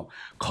없어요.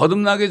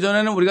 거듭나기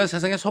전에는 우리가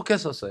세상에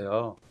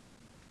속했었어요.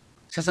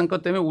 세상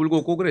것 때문에 울고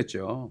웃고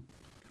그랬죠.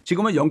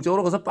 지금은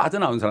영적으로 거기서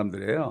빠져나온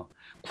사람들이에요.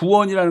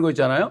 구원이라는 거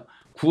있잖아요.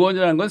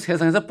 구원이라는 건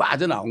세상에서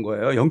빠져나온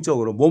거예요.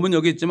 영적으로. 몸은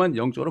여기 있지만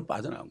영적으로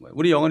빠져나온 거예요.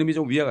 우리 영은 이미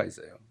좀 위에가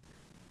있어요.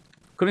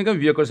 그러니까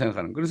위에 걸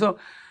생각하는 거예요. 그래서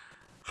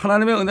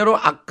하나님의 은혜로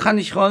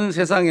악한 현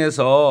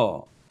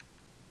세상에서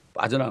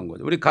빠져나온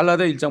거죠. 우리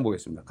갈라디아 1장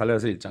보겠습니다.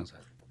 갈라디아 1장 4절.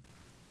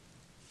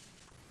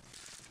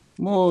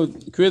 뭐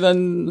교회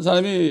다니는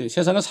사람이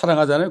세상을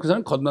사랑하잖아요. 그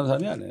사람은 거듭난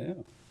사람이 아니에요.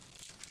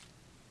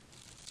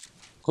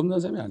 거듭난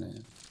사람이 아니에요.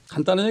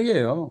 간단한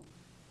얘기예요.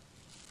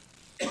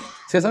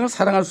 세상을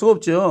사랑할 수가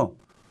없죠.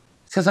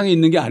 세상에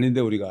있는 게 아닌데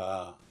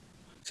우리가.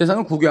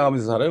 세상을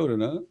구경하면서 살아요.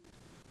 우리는.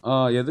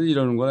 얘들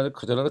이러는구나.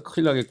 저러다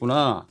큰일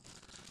나겠구나.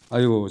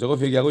 아이고 저거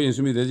회개하고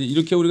예수 믿어야지.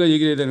 이렇게 우리가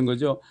얘기를 해야 되는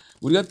거죠.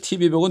 우리가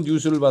TV 보고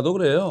뉴스를 봐도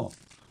그래요.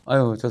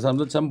 아유 저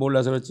사람들 참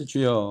몰라서 그렇지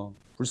주여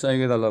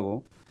불쌍하게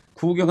해달라고.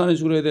 구경하는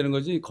식으로 해야 되는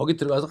거지. 거기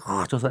들어가서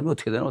저 사람이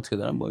어떻게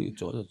되나 뭐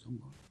이쪽저쪽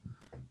뭐.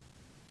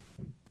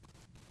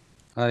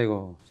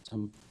 아이고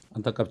참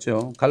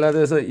안타깝죠.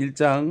 갈라디아서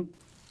 1장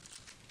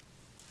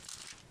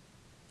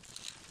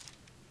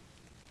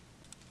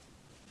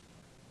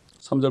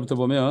 3절부터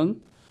보면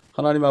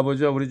하나님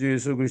아버지와 우리 주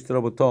예수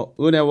그리스도로부터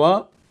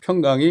은혜와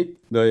평강이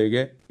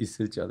너에게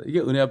있을지어다. 이게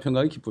은혜와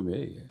평강의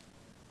기쁨이에요. 이게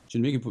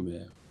주님의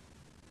기쁨이에요.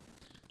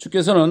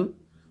 주께서는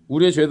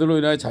우리의 죄들로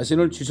인하여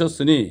자신을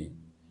주셨으니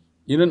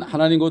이는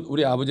하나님 곧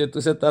우리 아버지의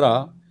뜻에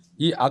따라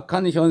이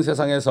악한 현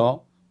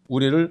세상에서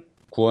우리를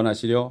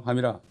구원하시려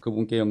함이라.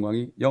 그분께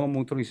영광이 영원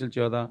몽토록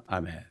있을지어다.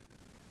 아멘.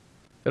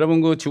 여러분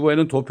그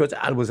지구에는 도표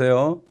잘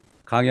보세요.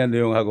 강의한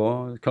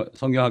내용하고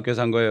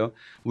성경학교에서 한 거예요.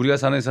 우리가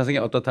사는 세상이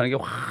어떻다는 게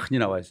환히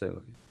나와 있어요.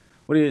 거기.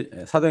 우리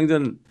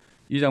사도행전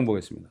 2장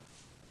보겠습니다.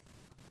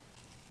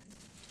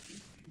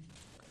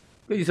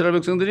 이스라엘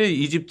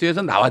백성들이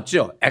이집트에서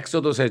나왔죠.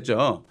 엑소더스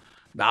했죠.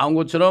 나온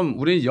것처럼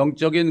우리는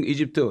영적인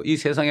이집트, 이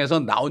세상에서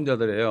나온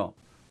자들이에요.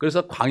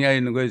 그래서 광야에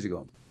있는 거예요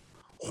지금.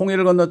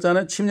 홍해를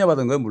건넜잖아요.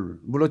 침례받은 거예요.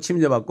 물로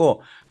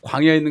침례받고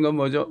광야에 있는 건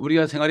뭐죠?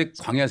 우리가 생활이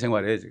광야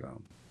생활이에요 지금.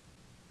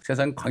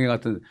 세상 광야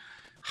같은,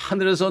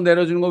 하늘에서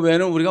내려주는 거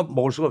외에는 우리가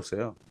먹을 수가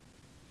없어요.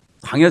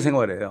 광야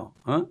생활이에요.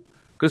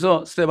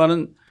 그래서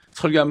스데반은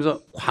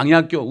설교하면서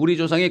광야교, 우리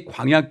조상이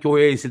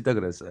광야교회에 있을 때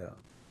그랬어요.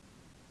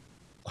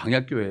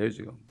 광야교회예요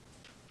지금.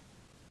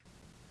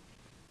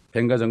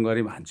 뱀과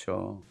정갈이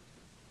많죠.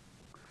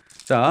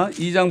 자,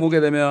 2장 보게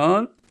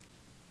되면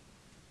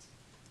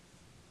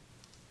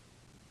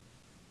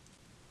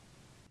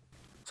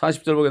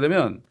 (40절) 보게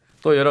되면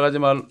또 여러 가지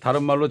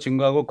다른 말로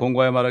증거하고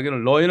권고하여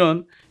말하기를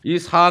너희는 이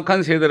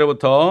사악한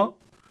세대로부터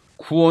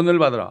구원을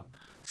받으라.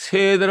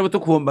 세대로부터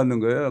구원받는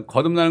거예요.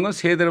 거듭나는 건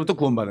세대로부터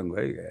구원받는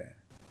거예요. 이게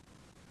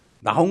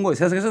나온 거예요.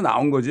 세상에서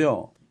나온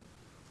거죠.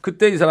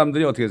 그때 이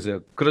사람들이 어떻게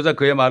했어요? 그러자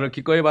그의 말을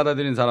기꺼이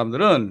받아들인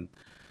사람들은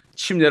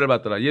침례를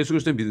받더라. 예수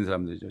그리스도 믿은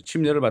사람들이죠.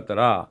 침례를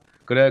받더라.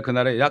 그래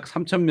그날에 약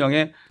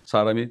 3,000명의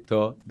사람이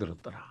더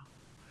늘었더라.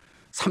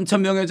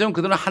 3,000명의 점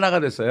그들은 하나가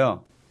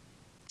됐어요.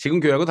 지금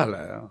교회하고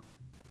달라요.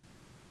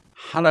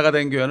 하나가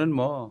된 교회는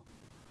뭐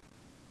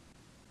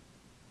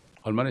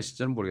얼마나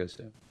시절은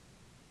모르겠어요.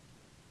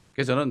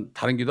 그래서 저는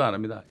다른 기도 안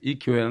합니다. 이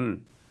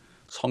교회는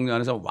성령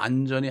안에서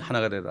완전히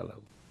하나가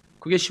되달라고.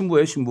 그게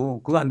신부예요,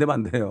 신부. 그거 안 되면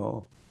안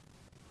돼요.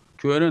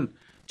 교회는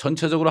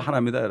전체적으로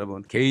하나입니다,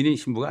 여러분. 개인이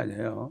신부가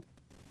아니에요.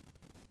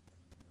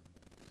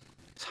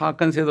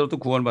 사악한 세대로부터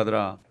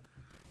구원받으라.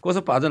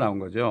 거기서 빠져나온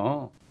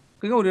거죠.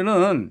 그러니까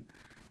우리는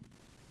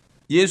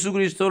예수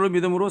그리스도를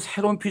믿음으로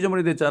새로운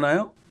피조물이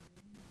됐잖아요.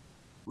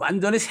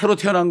 완전히 새로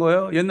태어난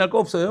거예요. 옛날 거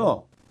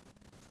없어요.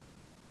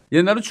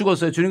 옛날은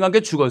죽었어요. 주님과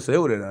함께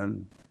죽었어요.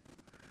 우리는.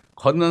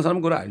 거듭난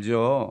사람은 그걸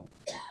알죠.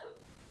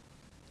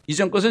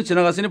 이전 것은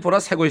지나갔으니 보라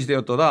새 것이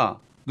되었도다.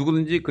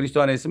 누구든지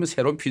그리스도 안에 있으면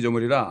새로운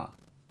피조물이라.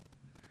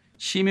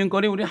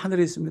 시민권이 우리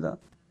하늘에 있습니다.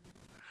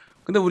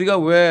 근데 우리가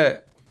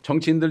왜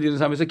정치인들 이런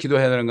사람에서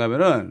기도해야 되는가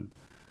하면은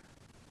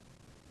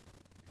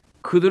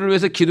그들을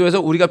위해서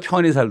기도해서 우리가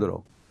평안히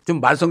살도록,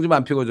 좀 말썽 좀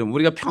안 피고 좀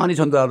우리가 평안히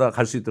전도하다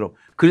갈 수 있도록,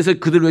 그래서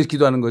그들을 위해서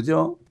기도하는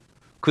거죠.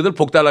 그들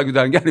복 달라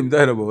기도하는 게 아닙니다,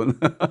 여러분.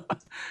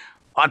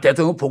 아,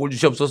 대통령 복을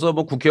주시옵소서,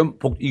 뭐 국회의원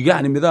복, 이게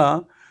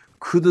아닙니다.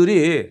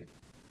 그들이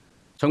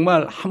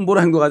정말 함부로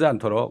행동하지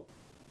않도록,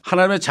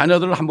 하나님의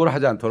자녀들을 함부로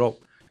하지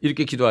않도록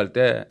이렇게 기도할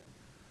때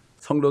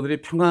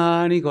성도들이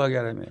평안히 거하게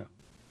하라며요.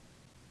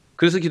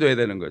 그래서 기도해야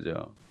되는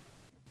거죠.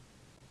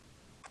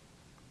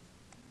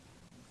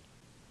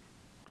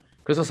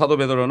 그래서 사도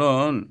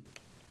베드로는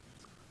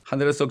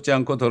하늘에 썩지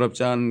않고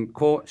더럽지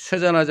않고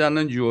쇠잔하지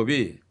않는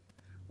유업이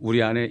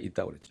우리 안에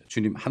있다고 그랬죠.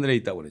 주님 하늘에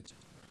있다고 그랬죠.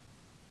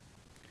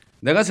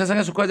 내가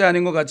세상에 속하지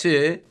않은 것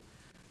같이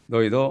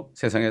너희도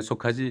세상에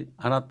속하지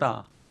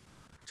않았다.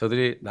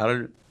 저들이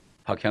나를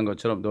박해한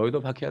것처럼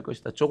너희도 박해할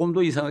것이다.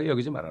 조금도 이상하게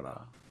여기지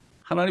말아라.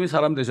 하나님이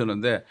사람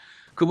되셨는데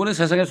그분은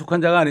세상에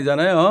속한 자가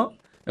아니잖아요.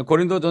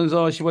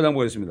 고린도전서 15장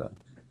보겠습니다.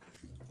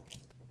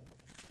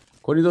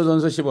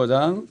 고린도전서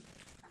 15장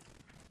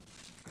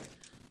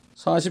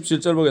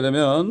 47절 보게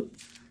되면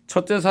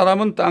첫째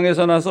사람은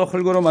땅에서 나서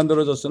흙으로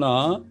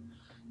만들어졌으나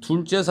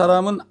둘째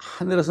사람은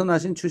하늘에서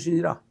나신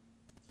주신이라.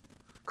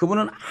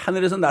 그분은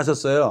하늘에서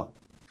나셨어요.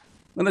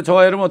 그런데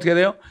저와 여러분 어떻게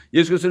돼요?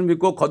 예수 그리스도를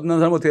믿고 거듭난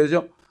사람은 어떻게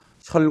되죠?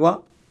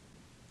 혈과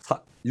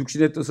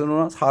육신의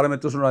뜻으로나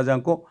사람의 뜻으로 하지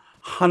않고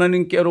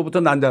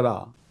하나님께로부터 난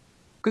자다.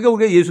 그러니까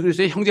우리가 예수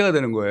그리스도의 형제가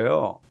되는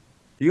거예요.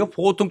 이거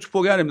보통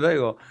축복이 아닙니다,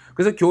 이거.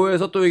 그래서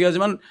교회에서 또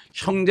얘기하지만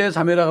형제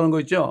자매라고 하는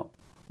거 있죠.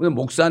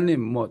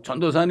 목사님, 뭐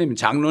전도사님,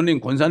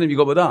 장로님, 권사님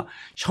이거보다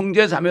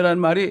형제 자매라는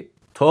말이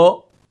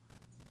더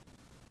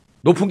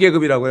높은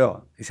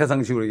계급이라고요.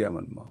 세상식으로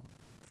얘기하면 뭐.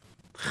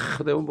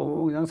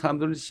 뭐 그냥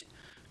사람들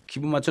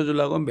기분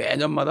맞춰주려고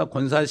매년마다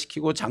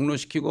권사시키고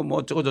장로시키고 뭐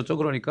어쩌고 저쩌고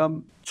그러니까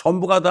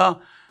전부가 다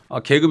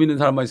계급 있는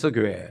사람만 있어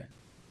교회에.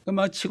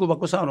 막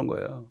치고받고 싸우는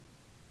거예요.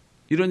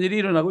 이런 일이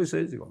일어나고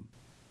있어요 지금.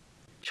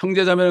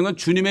 형제 자매라는 건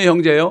주님의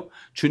형제예요.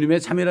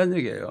 주님의 자매라는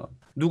얘기예요.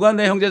 누가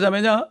내 형제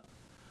자매냐?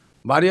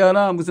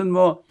 마리아나 무슨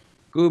뭐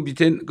그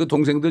밑에 그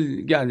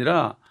동생들이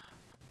아니라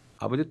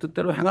아버지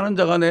뜻대로 행하는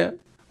자가 내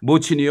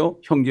모친이요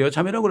형제요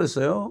자매라고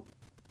그랬어요.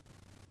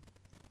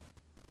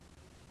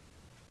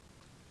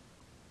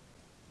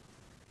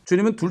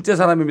 주님은 둘째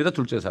사람입니다.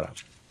 둘째 사람.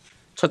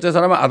 첫째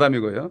사람은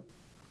아담이고요.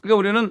 그러니까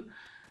우리는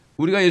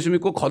우리가 예수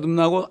믿고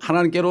거듭나고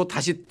하나님께로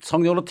다시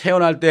성령으로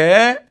태어날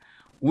때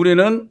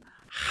우리는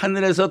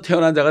하늘에서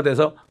태어난 자가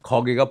돼서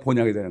거기가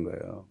본향이 되는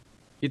거예요.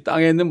 이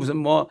땅에 있는 무슨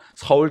뭐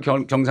서울,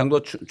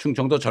 경상도,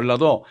 충청도,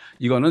 전라도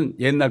이거는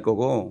옛날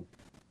거고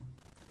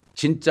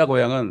진짜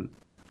고향은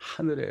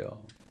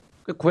하늘이에요.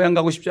 고향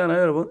가고 싶지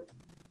않아요, 여러분?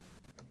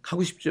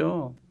 가고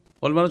싶죠.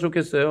 얼마나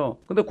좋겠어요.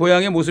 근데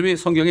고향의 모습이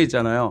성경에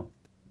있잖아요.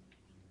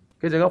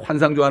 그래서 제가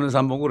환상 좋아하는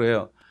사람 보고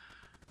그래요.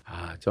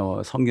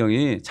 저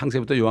성경이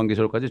창세부터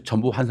요한계시록까지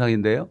전부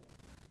환상인데요.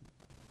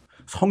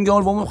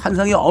 성경을 보면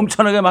환상이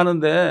엄청나게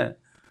많은데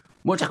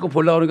뭐 자꾸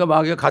보려고 그러니까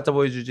마귀가 가짜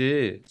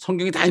보여주지.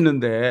 성경이 다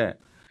있는데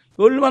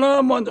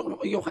얼마나 뭐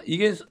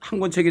이게 한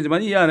권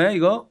책이지만 이 안에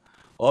이거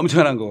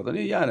엄청난 거거든요.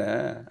 이 안에.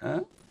 에?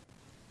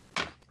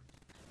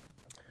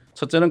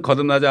 첫째는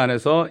거듭나지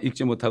않아서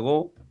읽지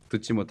못하고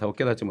듣지 못하고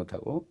깨닫지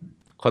못하고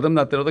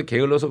거듭났더라도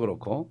게을러서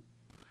그렇고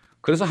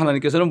그래서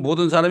하나님께서는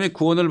모든 사람이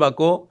구원을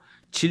받고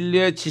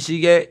진리의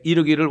지식에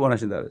이르기를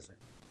원하신다 그랬어요.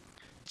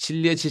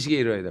 진리의 지식에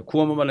이르러야 돼요.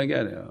 구원만 받는 게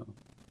아니에요.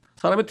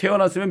 사람이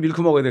태어났으면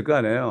밀크 먹어야 될 거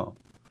아니에요.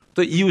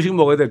 또 이유식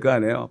먹어야 될 거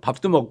아니에요.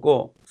 밥도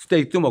먹고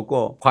스테이크도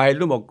먹고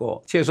과일도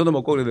먹고 채소도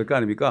먹고 그래야 될 거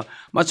아닙니까?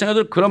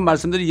 마찬가지로 그런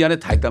말씀들이 이 안에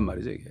다 있단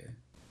말이죠. 이게.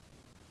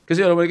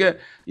 그래서 여러분에게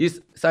이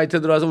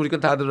사이트에 들어와서 우리가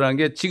다 들어가는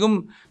게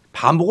지금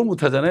반복을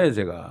못 하잖아요.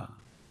 제가.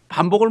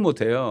 반복을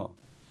못 해요.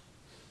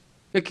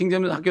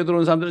 킹제임스 학교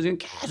들어온 사람들은 지금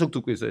계속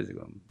듣고 있어요.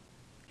 지금.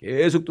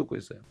 계속 듣고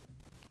있어요.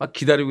 막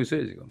기다리고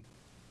있어요. 지금.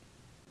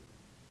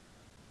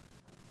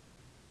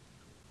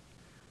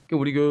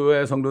 우리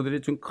교회 성도들이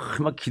좀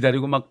막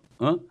기다리고 막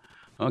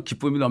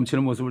기쁨이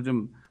넘치는 모습을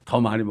좀 더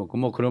많이 먹고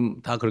뭐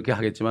그럼 다 그렇게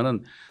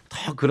하겠지만은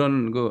더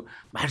그런 그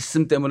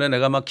말씀 때문에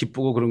내가 막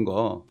기쁘고 그런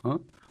거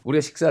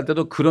우리가 식사할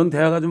때도 그런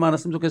대화가 좀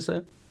많았으면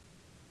좋겠어요.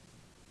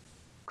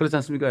 그렇지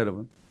않습니까,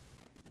 여러분?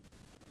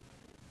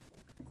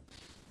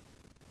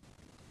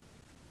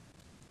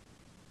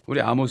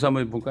 우리 아모스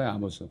한번 볼까요?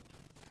 아모스.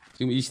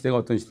 지금 이 시대가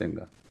어떤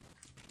시대인가?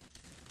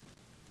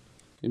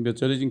 몇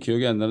절이 지금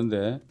기억이 안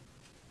나는데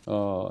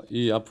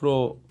이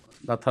앞으로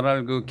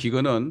나타날 그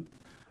기근은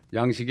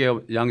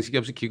양식이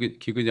없어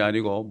기근이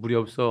아니고 물이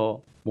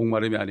없어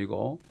목마름이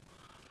아니고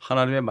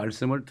하나님의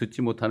말씀을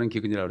듣지 못하는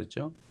기근이라고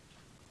그랬죠.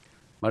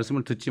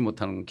 말씀을 듣지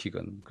못하는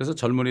기근. 그래서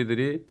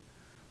젊은이들이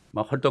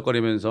막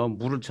헐떡거리면서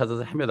물을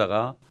찾아서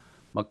헤매다가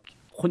막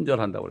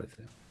혼절한다고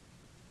그랬어요.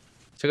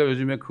 제가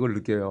요즘에 그걸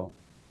느껴요.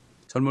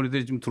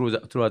 젊은이들이 지금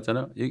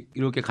들어왔잖아요.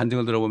 이렇게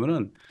간증을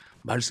들어보면은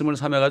말씀을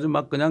삼해가지고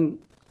막 그냥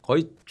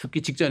거의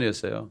죽기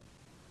직전이었어요.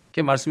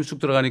 이렇게 말씀이 쑥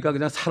들어가니까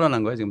그냥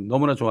살아난 거예요. 지금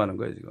너무나 좋아하는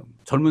거예요. 지금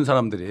젊은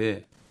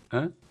사람들이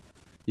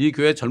이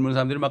교회 젊은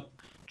사람들이 막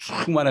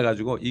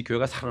충만해가지고 이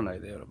교회가 살아나야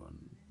돼요, 여러분.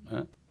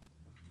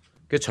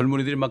 그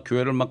젊은이들이 막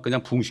교회를 막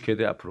그냥 부흥시켜야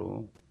돼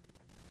앞으로.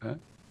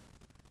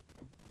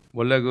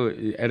 원래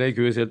그 LA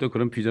교회에서도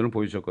그런 비전을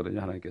보여주셨거든요.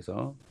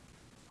 하나님께서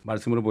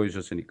말씀으로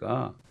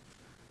보여주셨으니까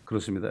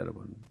그렇습니다,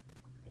 여러분.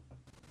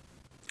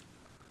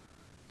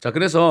 자,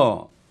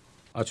 그래서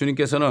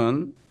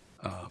주님께서는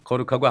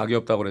거룩하고 악이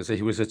없다고 그래서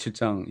히브리서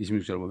 7장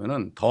 26절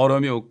보면은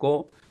더러움이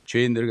없고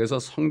죄인들에게서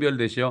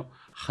성별되시어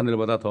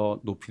하늘보다 더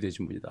높이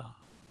되신 분이다.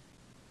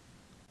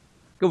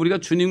 그러니까 우리가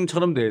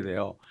주님처럼 돼야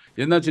돼요.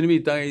 옛날 주님이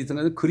이 땅에 있던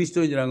것은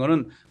그리스도인이라는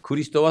것은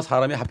그리스도와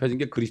사람이 합해진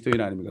게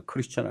그리스도인 아닙니까?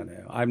 크리스천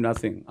아니에요. I'm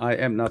nothing, I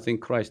am nothing.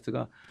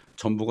 크라이스트가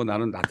전부고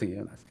나는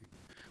nothing이에요. nothing.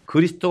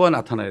 그리스도가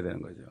나타나야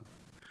되는 거죠.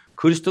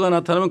 그리스도가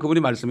나타나면 그분이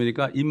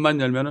말씀이니까 입만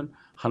열면은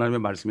하나님의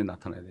말씀이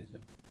나타나야 되죠.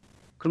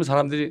 그럼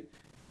사람들이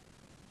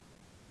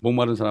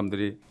목마른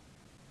사람들이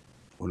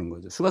오는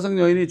거죠. 수가성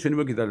여인이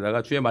주님을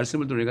기다리다가 주의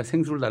말씀을 들으니까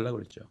생수를 달라고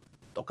그랬죠.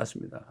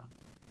 똑같습니다.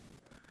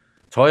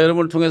 저와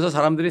여러분을 통해서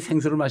사람들이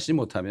생수를 마시지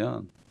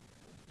못하면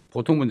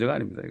보통 문제가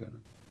아닙니다. 이거는.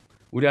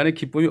 우리 안에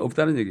기쁨이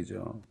없다는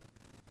얘기죠.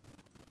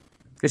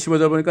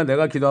 15절 보니까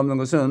내가 기도하는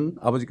것은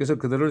아버지께서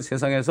그들을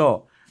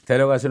세상에서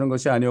데려가시는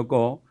것이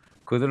아니었고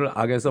그들을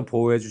악에서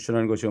보호해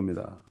주시라는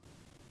것이옵니다.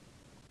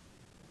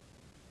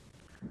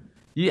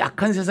 이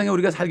악한 세상에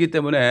우리가 살기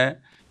때문에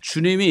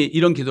주님이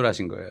이런 기도를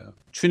하신 거예요.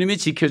 주님이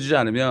지켜주지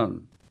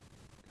않으면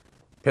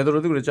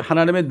베드로도 그랬죠.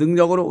 하나님의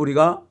능력으로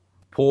우리가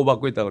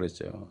보호받고 있다고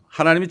그랬죠.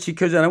 하나님이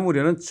지켜주지 않으면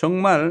우리는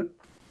정말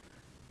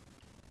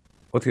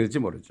어떻게 될지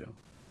모르죠.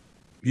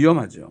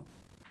 위험하죠.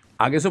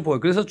 악에서 보호.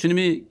 그래서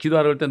주님이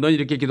기도하라 할 때 넌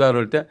이렇게 기도하라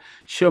할 때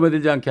시험에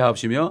들지 않게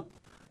하옵시며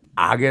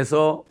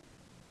악에서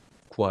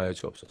구하여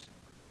주옵소서.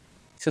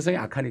 세상이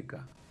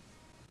악하니까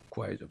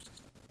구하여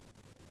주옵소서.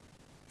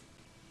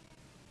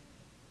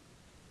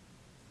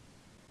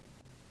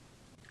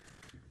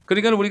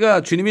 그러니까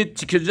우리가 주님이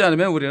지켜주지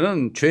않으면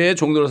우리는 죄의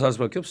종로로 살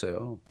수밖에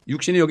없어요.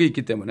 육신이 여기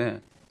있기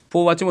때문에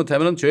보호받지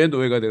못하면 죄의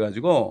노예가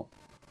돼가지고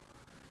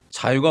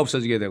자유가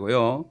없어지게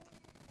되고요.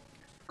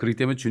 그렇기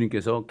때문에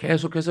주님께서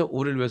계속해서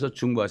우리를 위해서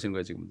중보하시는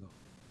거예요. 지금도.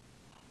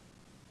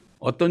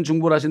 어떤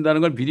중보를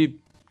하신다는 걸 미리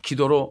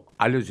기도로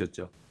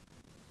알려주셨죠.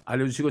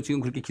 알려주시고 지금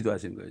그렇게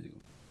기도하시는 거예요. 지금.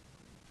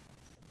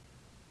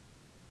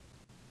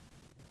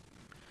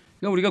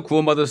 그러니까 우리가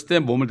구원받았을 때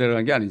몸을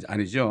데려간 게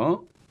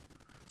아니죠.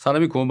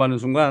 사람이 구원받는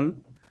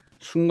순간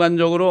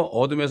순간적으로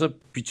어둠에서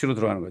빛으로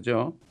들어가는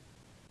거죠.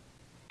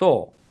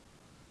 또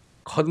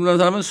거듭난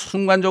사람은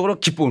순간적으로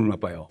기쁨을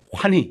맛봐요.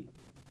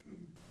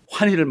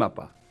 환희를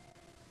맛봐.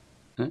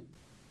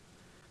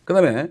 그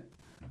다음에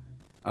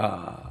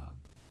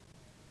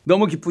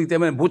너무 기쁘기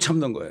때문에 못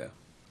참는 거예요.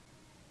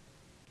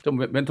 좀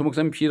멘토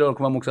목사님, 피라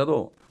그만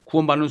목사도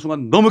구원받는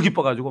순간 너무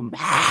기뻐가지고 막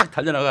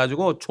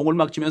달려나가가지고 종을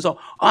막 치면서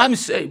I'm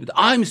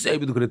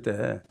saved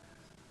그랬대.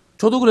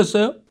 저도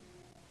그랬어요.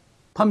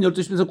 밤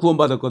 12시에서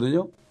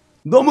구원받았거든요.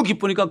 너무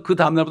기쁘니까 그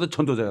다음날부터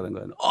전도자가 된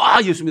거예요.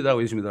 예수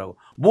믿으라고.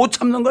 못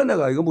참는 거야,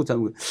 내가. 이거 못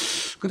참는 거야.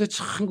 근데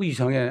참 그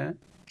이상해.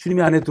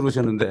 주님이 안에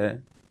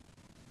들어오셨는데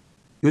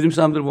요즘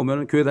사람들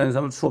보면 교회 다니는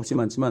사람은 수없이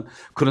많지만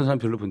그런 사람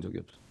별로 본 적이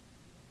없어.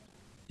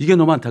 이게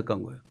너무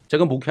안타까운 거예요.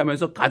 제가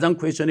목회하면서 가장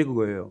퀘스천이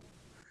그거예요.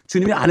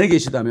 주님이 안에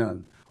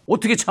계시다면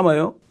어떻게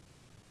참아요?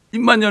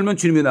 입만 열면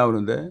주님이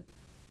나오는데.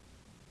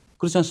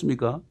 그렇지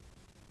않습니까?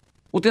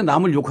 어떻게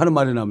남을 욕하는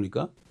말이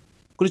나옵니까?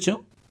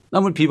 그렇죠?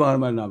 남을 비방하는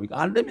말이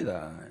나옵니까? 안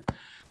됩니다.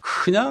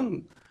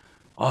 그냥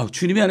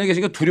주님이 안에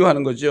계시니까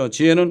두려워하는 거죠.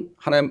 지혜는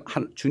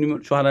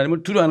주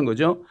하나님을 두려워하는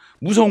거죠.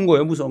 무서운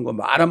거예요.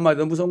 말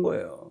한마디도 무서운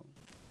거예요.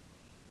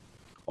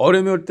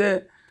 어려움이 올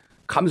때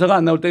감사가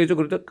안 나올 때겠죠.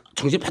 그럴 때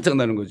정신이 바짝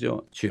나는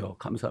거죠. 주여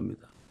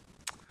감사합니다.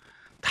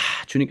 다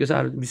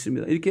주님께서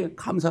믿습니다. 이렇게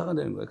감사가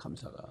되는 거예요.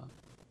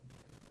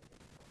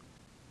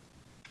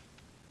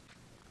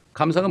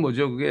 감사가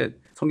뭐죠? 그게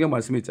성경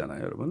말씀에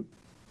있잖아요, 여러분.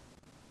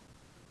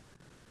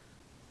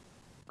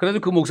 그래서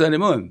그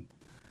목사님은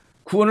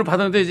구원을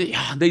받았는데 이제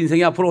내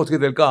인생이 앞으로 어떻게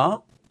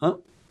될까?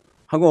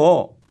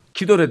 하고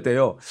기도를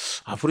했대요.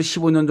 앞으로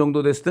 15년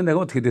정도 됐을 때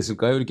내가 어떻게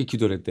됐을까요? 이렇게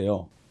기도를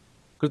했대요.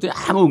 그랬더니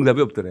아무 응답이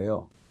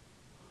없더래요.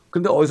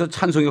 그런데 어디서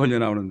찬송이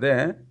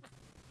흘러나오는데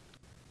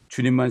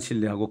주님만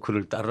신뢰하고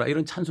그를 따르라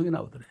이런 찬송이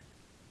나오더래.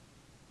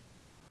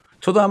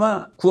 저도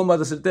아마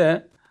구원받았을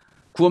때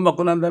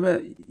구원받고 난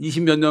다음에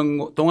 20몇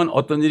년 동안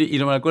어떤 일이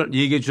일어날 걸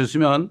얘기해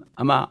주셨으면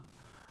아마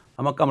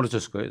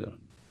까무러쳤을 거예요.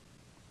 저는.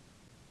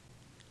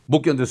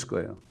 못 견뎠을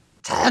거예요.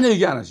 전혀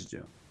얘기 안 하시죠.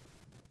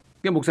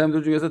 그러니까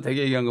목사님들 중에서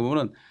되게 얘기한 거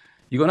보면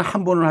이거는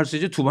한 번은 할 수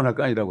있지 두 번 할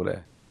거 아니라고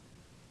그래.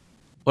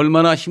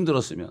 얼마나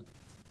힘들었으면.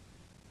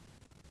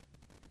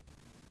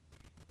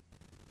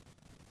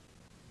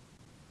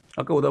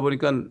 아까 오다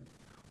보니까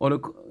어느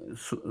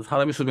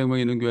사람이 수백 명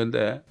있는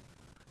교회인데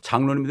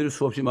장로님들이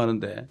수없이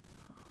많은데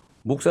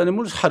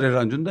목사님을 사례를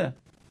안 준대.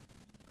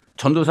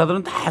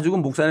 전도사들은 다 주고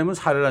목사님은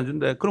사례를 안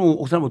준대. 그럼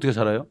그 사람 어떻게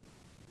살아요?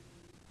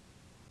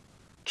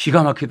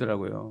 기가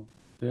막히더라고요.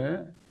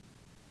 예.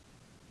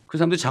 그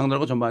사람들이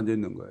장로라고 전부 앉아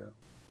있는 거예요.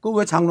 그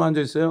왜 장로 앉아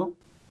있어요?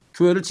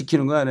 교회를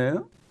지키는 거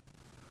아니에요?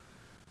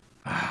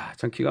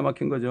 참 기가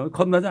막힌 거죠.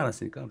 겁나지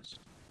않았으니까 그렇죠.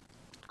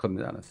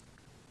 겁나지 않았으니까.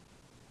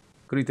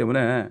 그렇기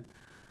때문에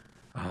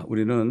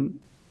우리는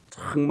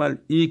정말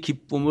이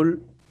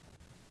기쁨을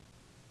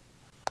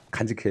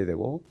간직해야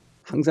되고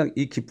항상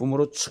이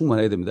기쁨으로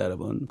충만해야 됩니다,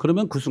 여러분.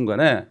 그러면 그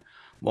순간에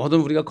모든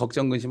우리가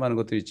걱정 근심하는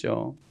것들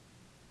있죠.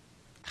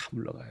 다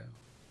물러가요.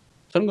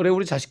 저는 그래요.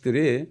 우리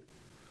자식들이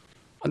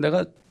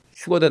내가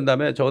휴거된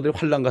다음에 저들이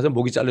환난 가서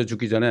목이 잘려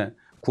죽기 전에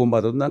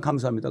구원받아도 난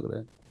감사합니다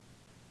그래.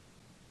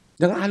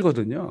 내가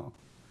알거든요.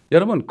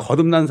 여러분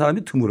거듭난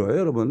사람이 드물어요.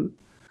 여러분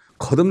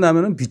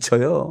거듭나면은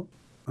미쳐요.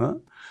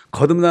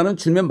 거듭나는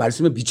주님의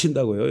말씀에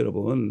미친다고요.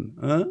 여러분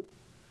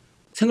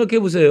생각해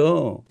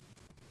보세요.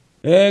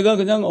 애가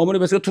그냥 어머니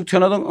뱃속에 툭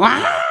튀어나오던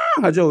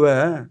하죠.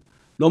 왜?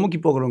 너무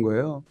기뻐 그런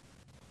거예요.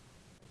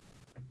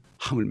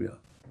 하물며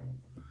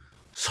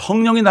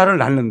성령이 나를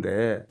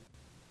낳는데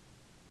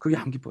그게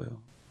안 기뻐요.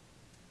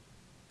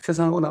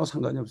 세상하고 나하고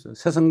상관이 없어요.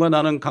 세상과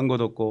나는 간 것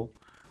없고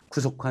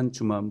구속한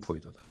주만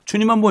보이도다.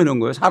 주님만 보이는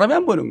거예요. 사람이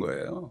안 보이는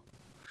거예요.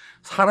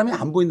 사람이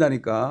안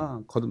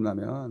보인다니까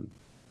거듭나면.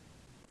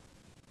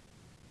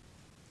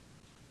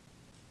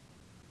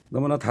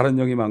 너무나 다른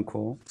영이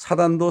많고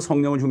사단도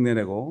성령을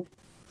흉내내고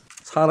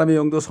사람의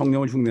영도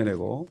성령을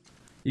흉내내고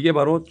이게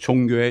바로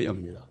종교의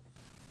영입니다.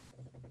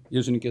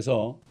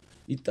 예수님께서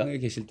이 땅에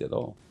계실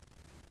때도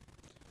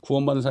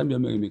구원받은 사람이 몇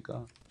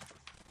명입니까?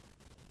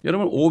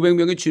 여러분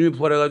 500명이 주님이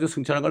부활해가지고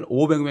승천한 걸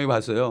 500명이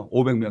봤어요.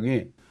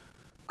 500명이.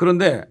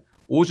 그런데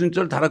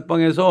오순절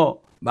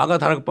다락방에서 마가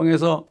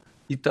다락방에서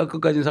이따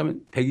끝까지 있는 사람이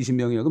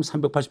 120명이에요. 그럼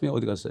 380명이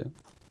어디 갔어요?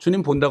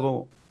 주님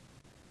본다고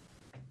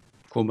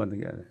구원받는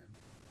게 아니에요.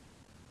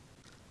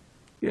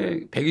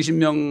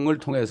 120명을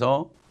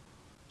통해서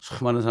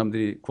수많은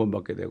사람들이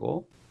구원받게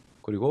되고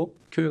그리고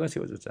교회가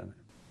세워졌잖아요.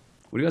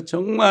 우리가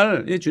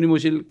정말 주님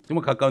오실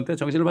정말 가까운 때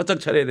정신을 바짝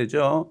차려야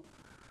되죠.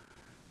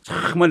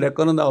 정말 내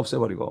거는 다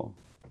없애버리고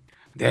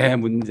내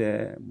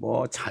문제,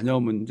 뭐 자녀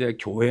문제,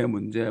 교회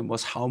문제, 뭐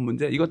사업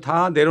문제 이거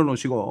다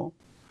내려놓으시고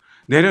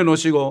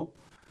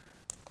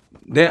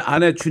내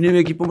안에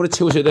주님의 기쁨으로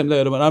채우셔야 됩니다.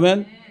 여러분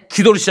아멘.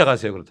 기도를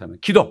시작하세요. 그렇다면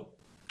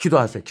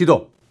기도하세요.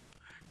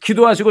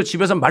 기도하시고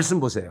집에서 말씀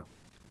보세요.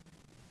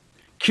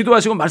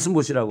 기도하시고 말씀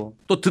보시라고.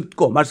 또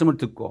말씀을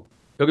듣고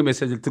여기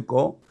메시지를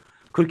듣고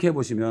그렇게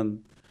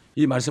해보시면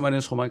이 말씀 안에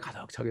소망이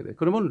가득 차게 돼요.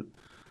 그러면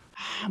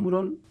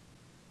아무런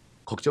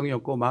걱정이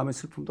없고 마음의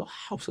슬픔도 다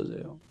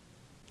없어져요.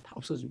 다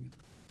없어집니다.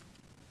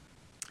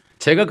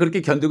 제가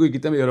그렇게 견디고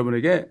있기 때문에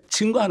여러분에게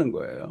증거하는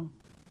거예요.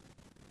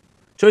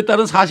 저희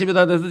딸은 40이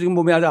다 돼서 지금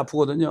몸이 아주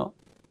아프거든요.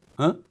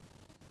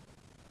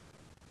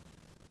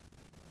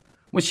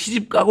 뭐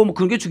시집 가고 뭐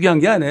그런 게 중요한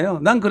게 아니에요.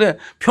 난 그래,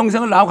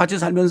 평생을 나하고 같이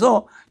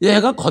살면서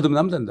얘가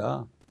거듭나면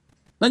된다.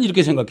 난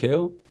이렇게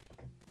생각해요.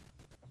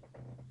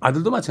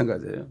 아들도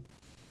마찬가지예요.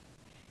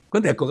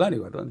 그건 내 거가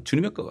아니거든.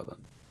 주님의 거거든.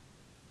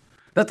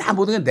 나 다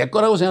모든 게 내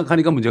거라고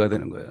생각하니까 문제가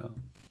되는 거예요.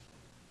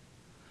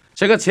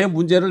 제가 제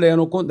문제를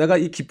내놓고 내가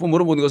이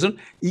기쁨으로 모든 것을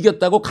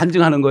이겼다고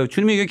간증하는 거예요.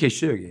 주님이 여기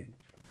계시죠, 여기.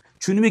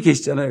 주님이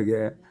계시잖아요,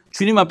 여기.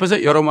 주님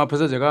앞에서, 여러분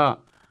앞에서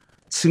제가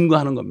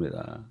증거하는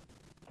겁니다.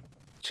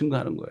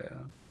 증거하는 거예요.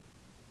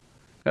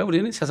 그러니까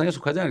우리는 세상에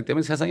속하지 않기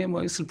때문에 세상에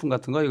뭐 슬픔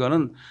같은 거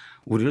이거는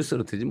우리를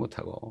쓰러뜨리지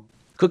못하고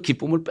그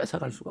기쁨을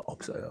뺏어갈 수가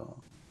없어요.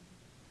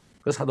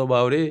 그 사도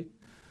바울이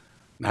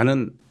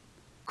나는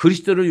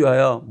그리스도를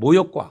위하여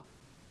모욕과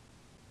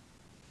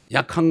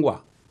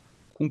약함과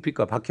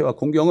궁핍과 박해와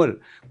공경을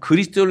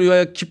그리스도를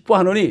위하여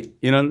기뻐하노니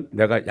이는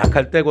내가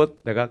약할 때 곧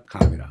내가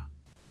강함이라.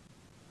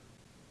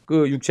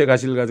 그 육체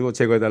가시를 가지고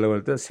제거해달라고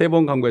할 때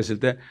 3번 간구했을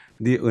때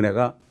네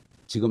은혜가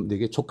지금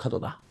네게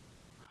족하도다.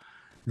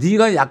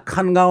 네가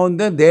약한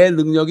가운데 내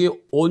능력이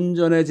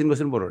온전해진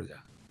것을 모르자.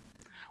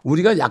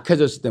 우리가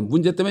약해졌을 때,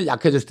 문제 때문에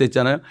약해졌을 때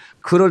있잖아요.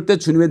 그럴 때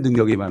주님의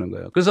능력이 임하는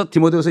거예요. 그래서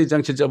디모데후서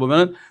 1장 7절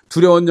보면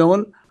두려운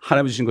영은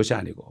하나님 주신 것이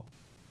아니고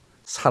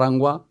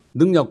사랑과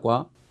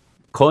능력과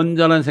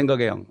건전한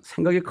생각의 영,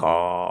 생각이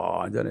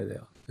건전해야 돼요.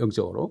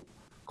 영적으로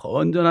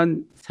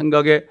건전한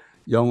생각의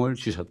영을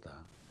주셨다.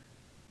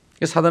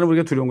 사단은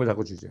우리가 두려운 걸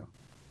자꾸 주죠.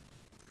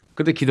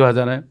 그때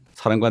기도하잖아요.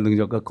 사랑과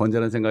능력과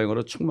건전한 생각의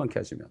영으로 충만케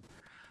하시면,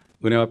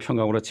 은혜와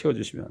평강으로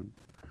채워주시면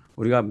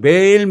우리가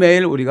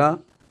매일매일 우리가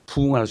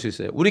부흥할 수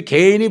있어요. 우리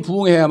개인이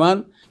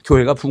부흥해야만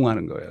교회가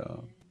부흥하는 거예요.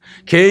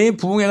 개인이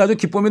부흥해가지고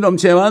기쁨이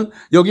넘쳐야만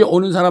여기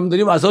오는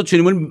사람들이 와서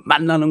주님을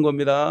만나는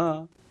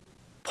겁니다.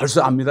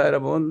 벌써 압니다,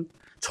 여러분.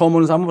 처음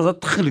오는 사람은 벌써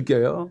딱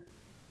느껴요.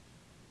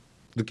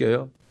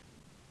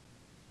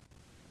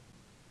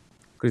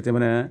 그렇기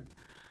때문에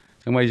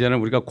정말 이제는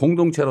우리가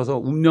공동체로서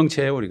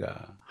운명체예요.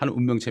 우리가 한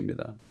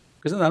운명체입니다.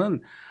 그래서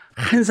나는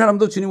한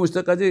사람도 주님 오실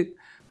때까지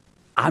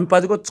안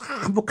빠지고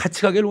전부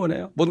같이 가기를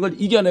원해요. 모든 걸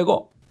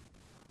이겨내고.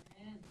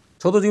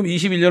 저도 지금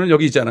 21년은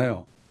여기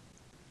있잖아요.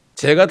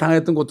 제가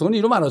당했던 고통은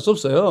이루 말할 수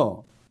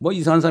없어요. 뭐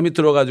이상한 사람이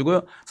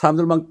들어가지고요.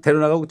 사람들 막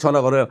데려나가고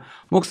전화 걸어요.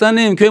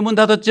 목사님 교회 문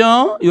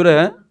닫았죠?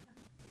 이래.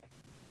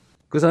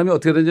 그 사람이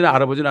어떻게 된지는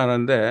알아보지는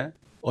않았는데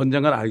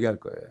언젠간 알게 할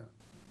거예요.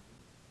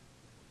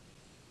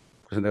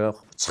 그래서 내가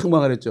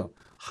책망을 했죠.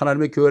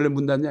 하나님의 교회를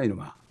문 닫냐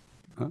이놈아.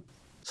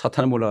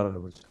 사탄을 몰라가라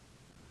그러죠.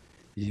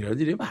 이런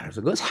일이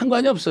많아서 그건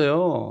상관이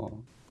없어요.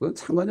 그건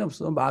상관이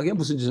없어. 마귀가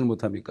무슨 짓을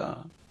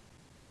못합니까?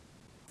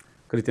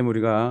 그렇기 때문에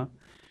우리가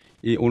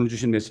이 오늘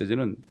주신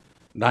메시지는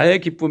나의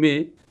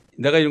기쁨이,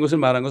 내가 이런 것을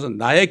말한 것은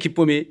나의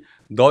기쁨이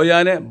너희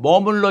안에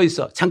머물러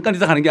있어. 잠깐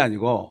있다 가는 게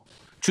아니고,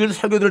 주일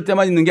설교 들을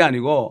때만 있는 게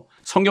아니고,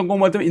 성경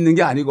공부할 때만 있는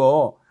게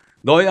아니고,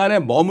 너희 안에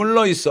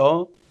머물러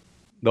있어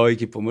너희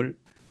기쁨을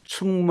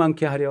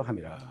충만케 하려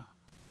함이라.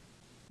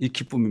 이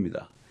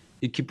기쁨입니다.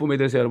 이 기쁨에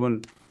대해서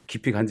여러분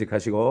깊이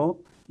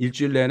간직하시고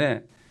일주일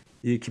내내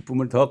이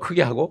기쁨을 더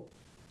크게 하고,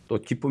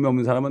 또 기쁨이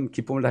없는 사람은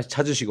기쁨을 다시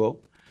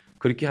찾으시고,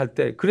 그렇게 할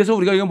때, 그래서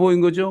우리가 이거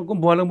모인 거죠.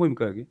 그럼 뭐 하려고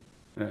모입니까 여기?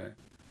 네,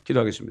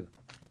 기도하겠습니다.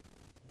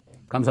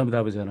 감사합니다,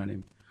 아버지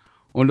하나님.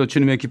 오늘도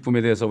주님의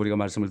기쁨에 대해서 우리가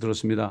말씀을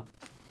들었습니다.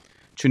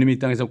 주님이 이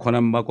땅에서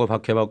고난받고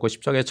박해받고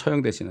십자가에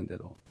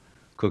처형되시는데도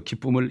그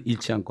기쁨을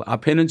잃지 않고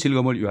앞에 있는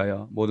즐거움을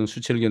위하여 모든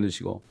수치를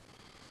견디시고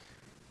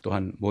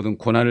또한 모든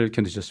고난을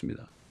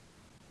견디셨습니다.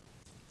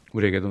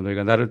 우리에게도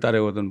너희가 나를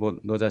따르거든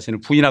너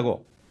자신을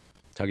부인하고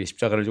자기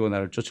십자가를 지고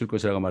나를 쫓을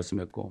것이라고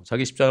말씀했고,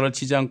 자기 십자가를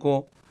지지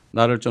않고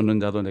나를 쫓는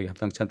자도 내게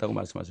합당치 않다고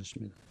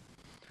말씀하셨습니다.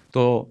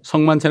 또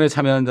성만찬에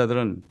참여하는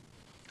자들은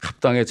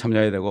합당에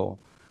참여해야 되고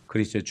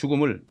그리스도의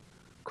죽음을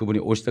그분이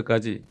오실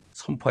때까지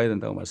선포해야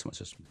된다고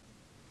말씀하셨습니다.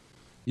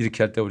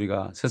 이렇게 할 때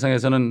우리가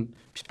세상에서는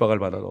핍박을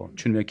받아도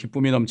주님의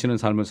기쁨이 넘치는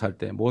삶을 살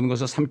때 모든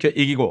것을 삼켜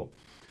이기고,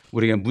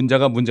 우리에게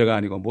문제가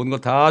아니고 모든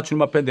것 다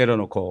주님 앞에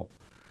내려놓고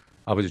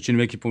아버지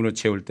주님의 기쁨으로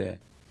채울 때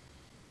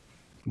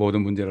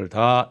모든 문제를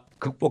다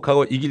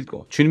극복하고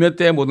이기고 주님의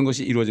때에 모든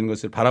것이 이루어지는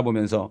것을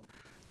바라보면서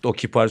또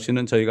기뻐할 수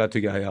있는 저희가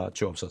되게 하여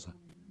주옵소서.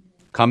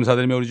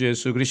 감사드리며 우리 주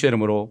예수 그리스도의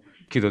이름으로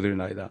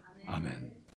기도드리나이다. 아멘.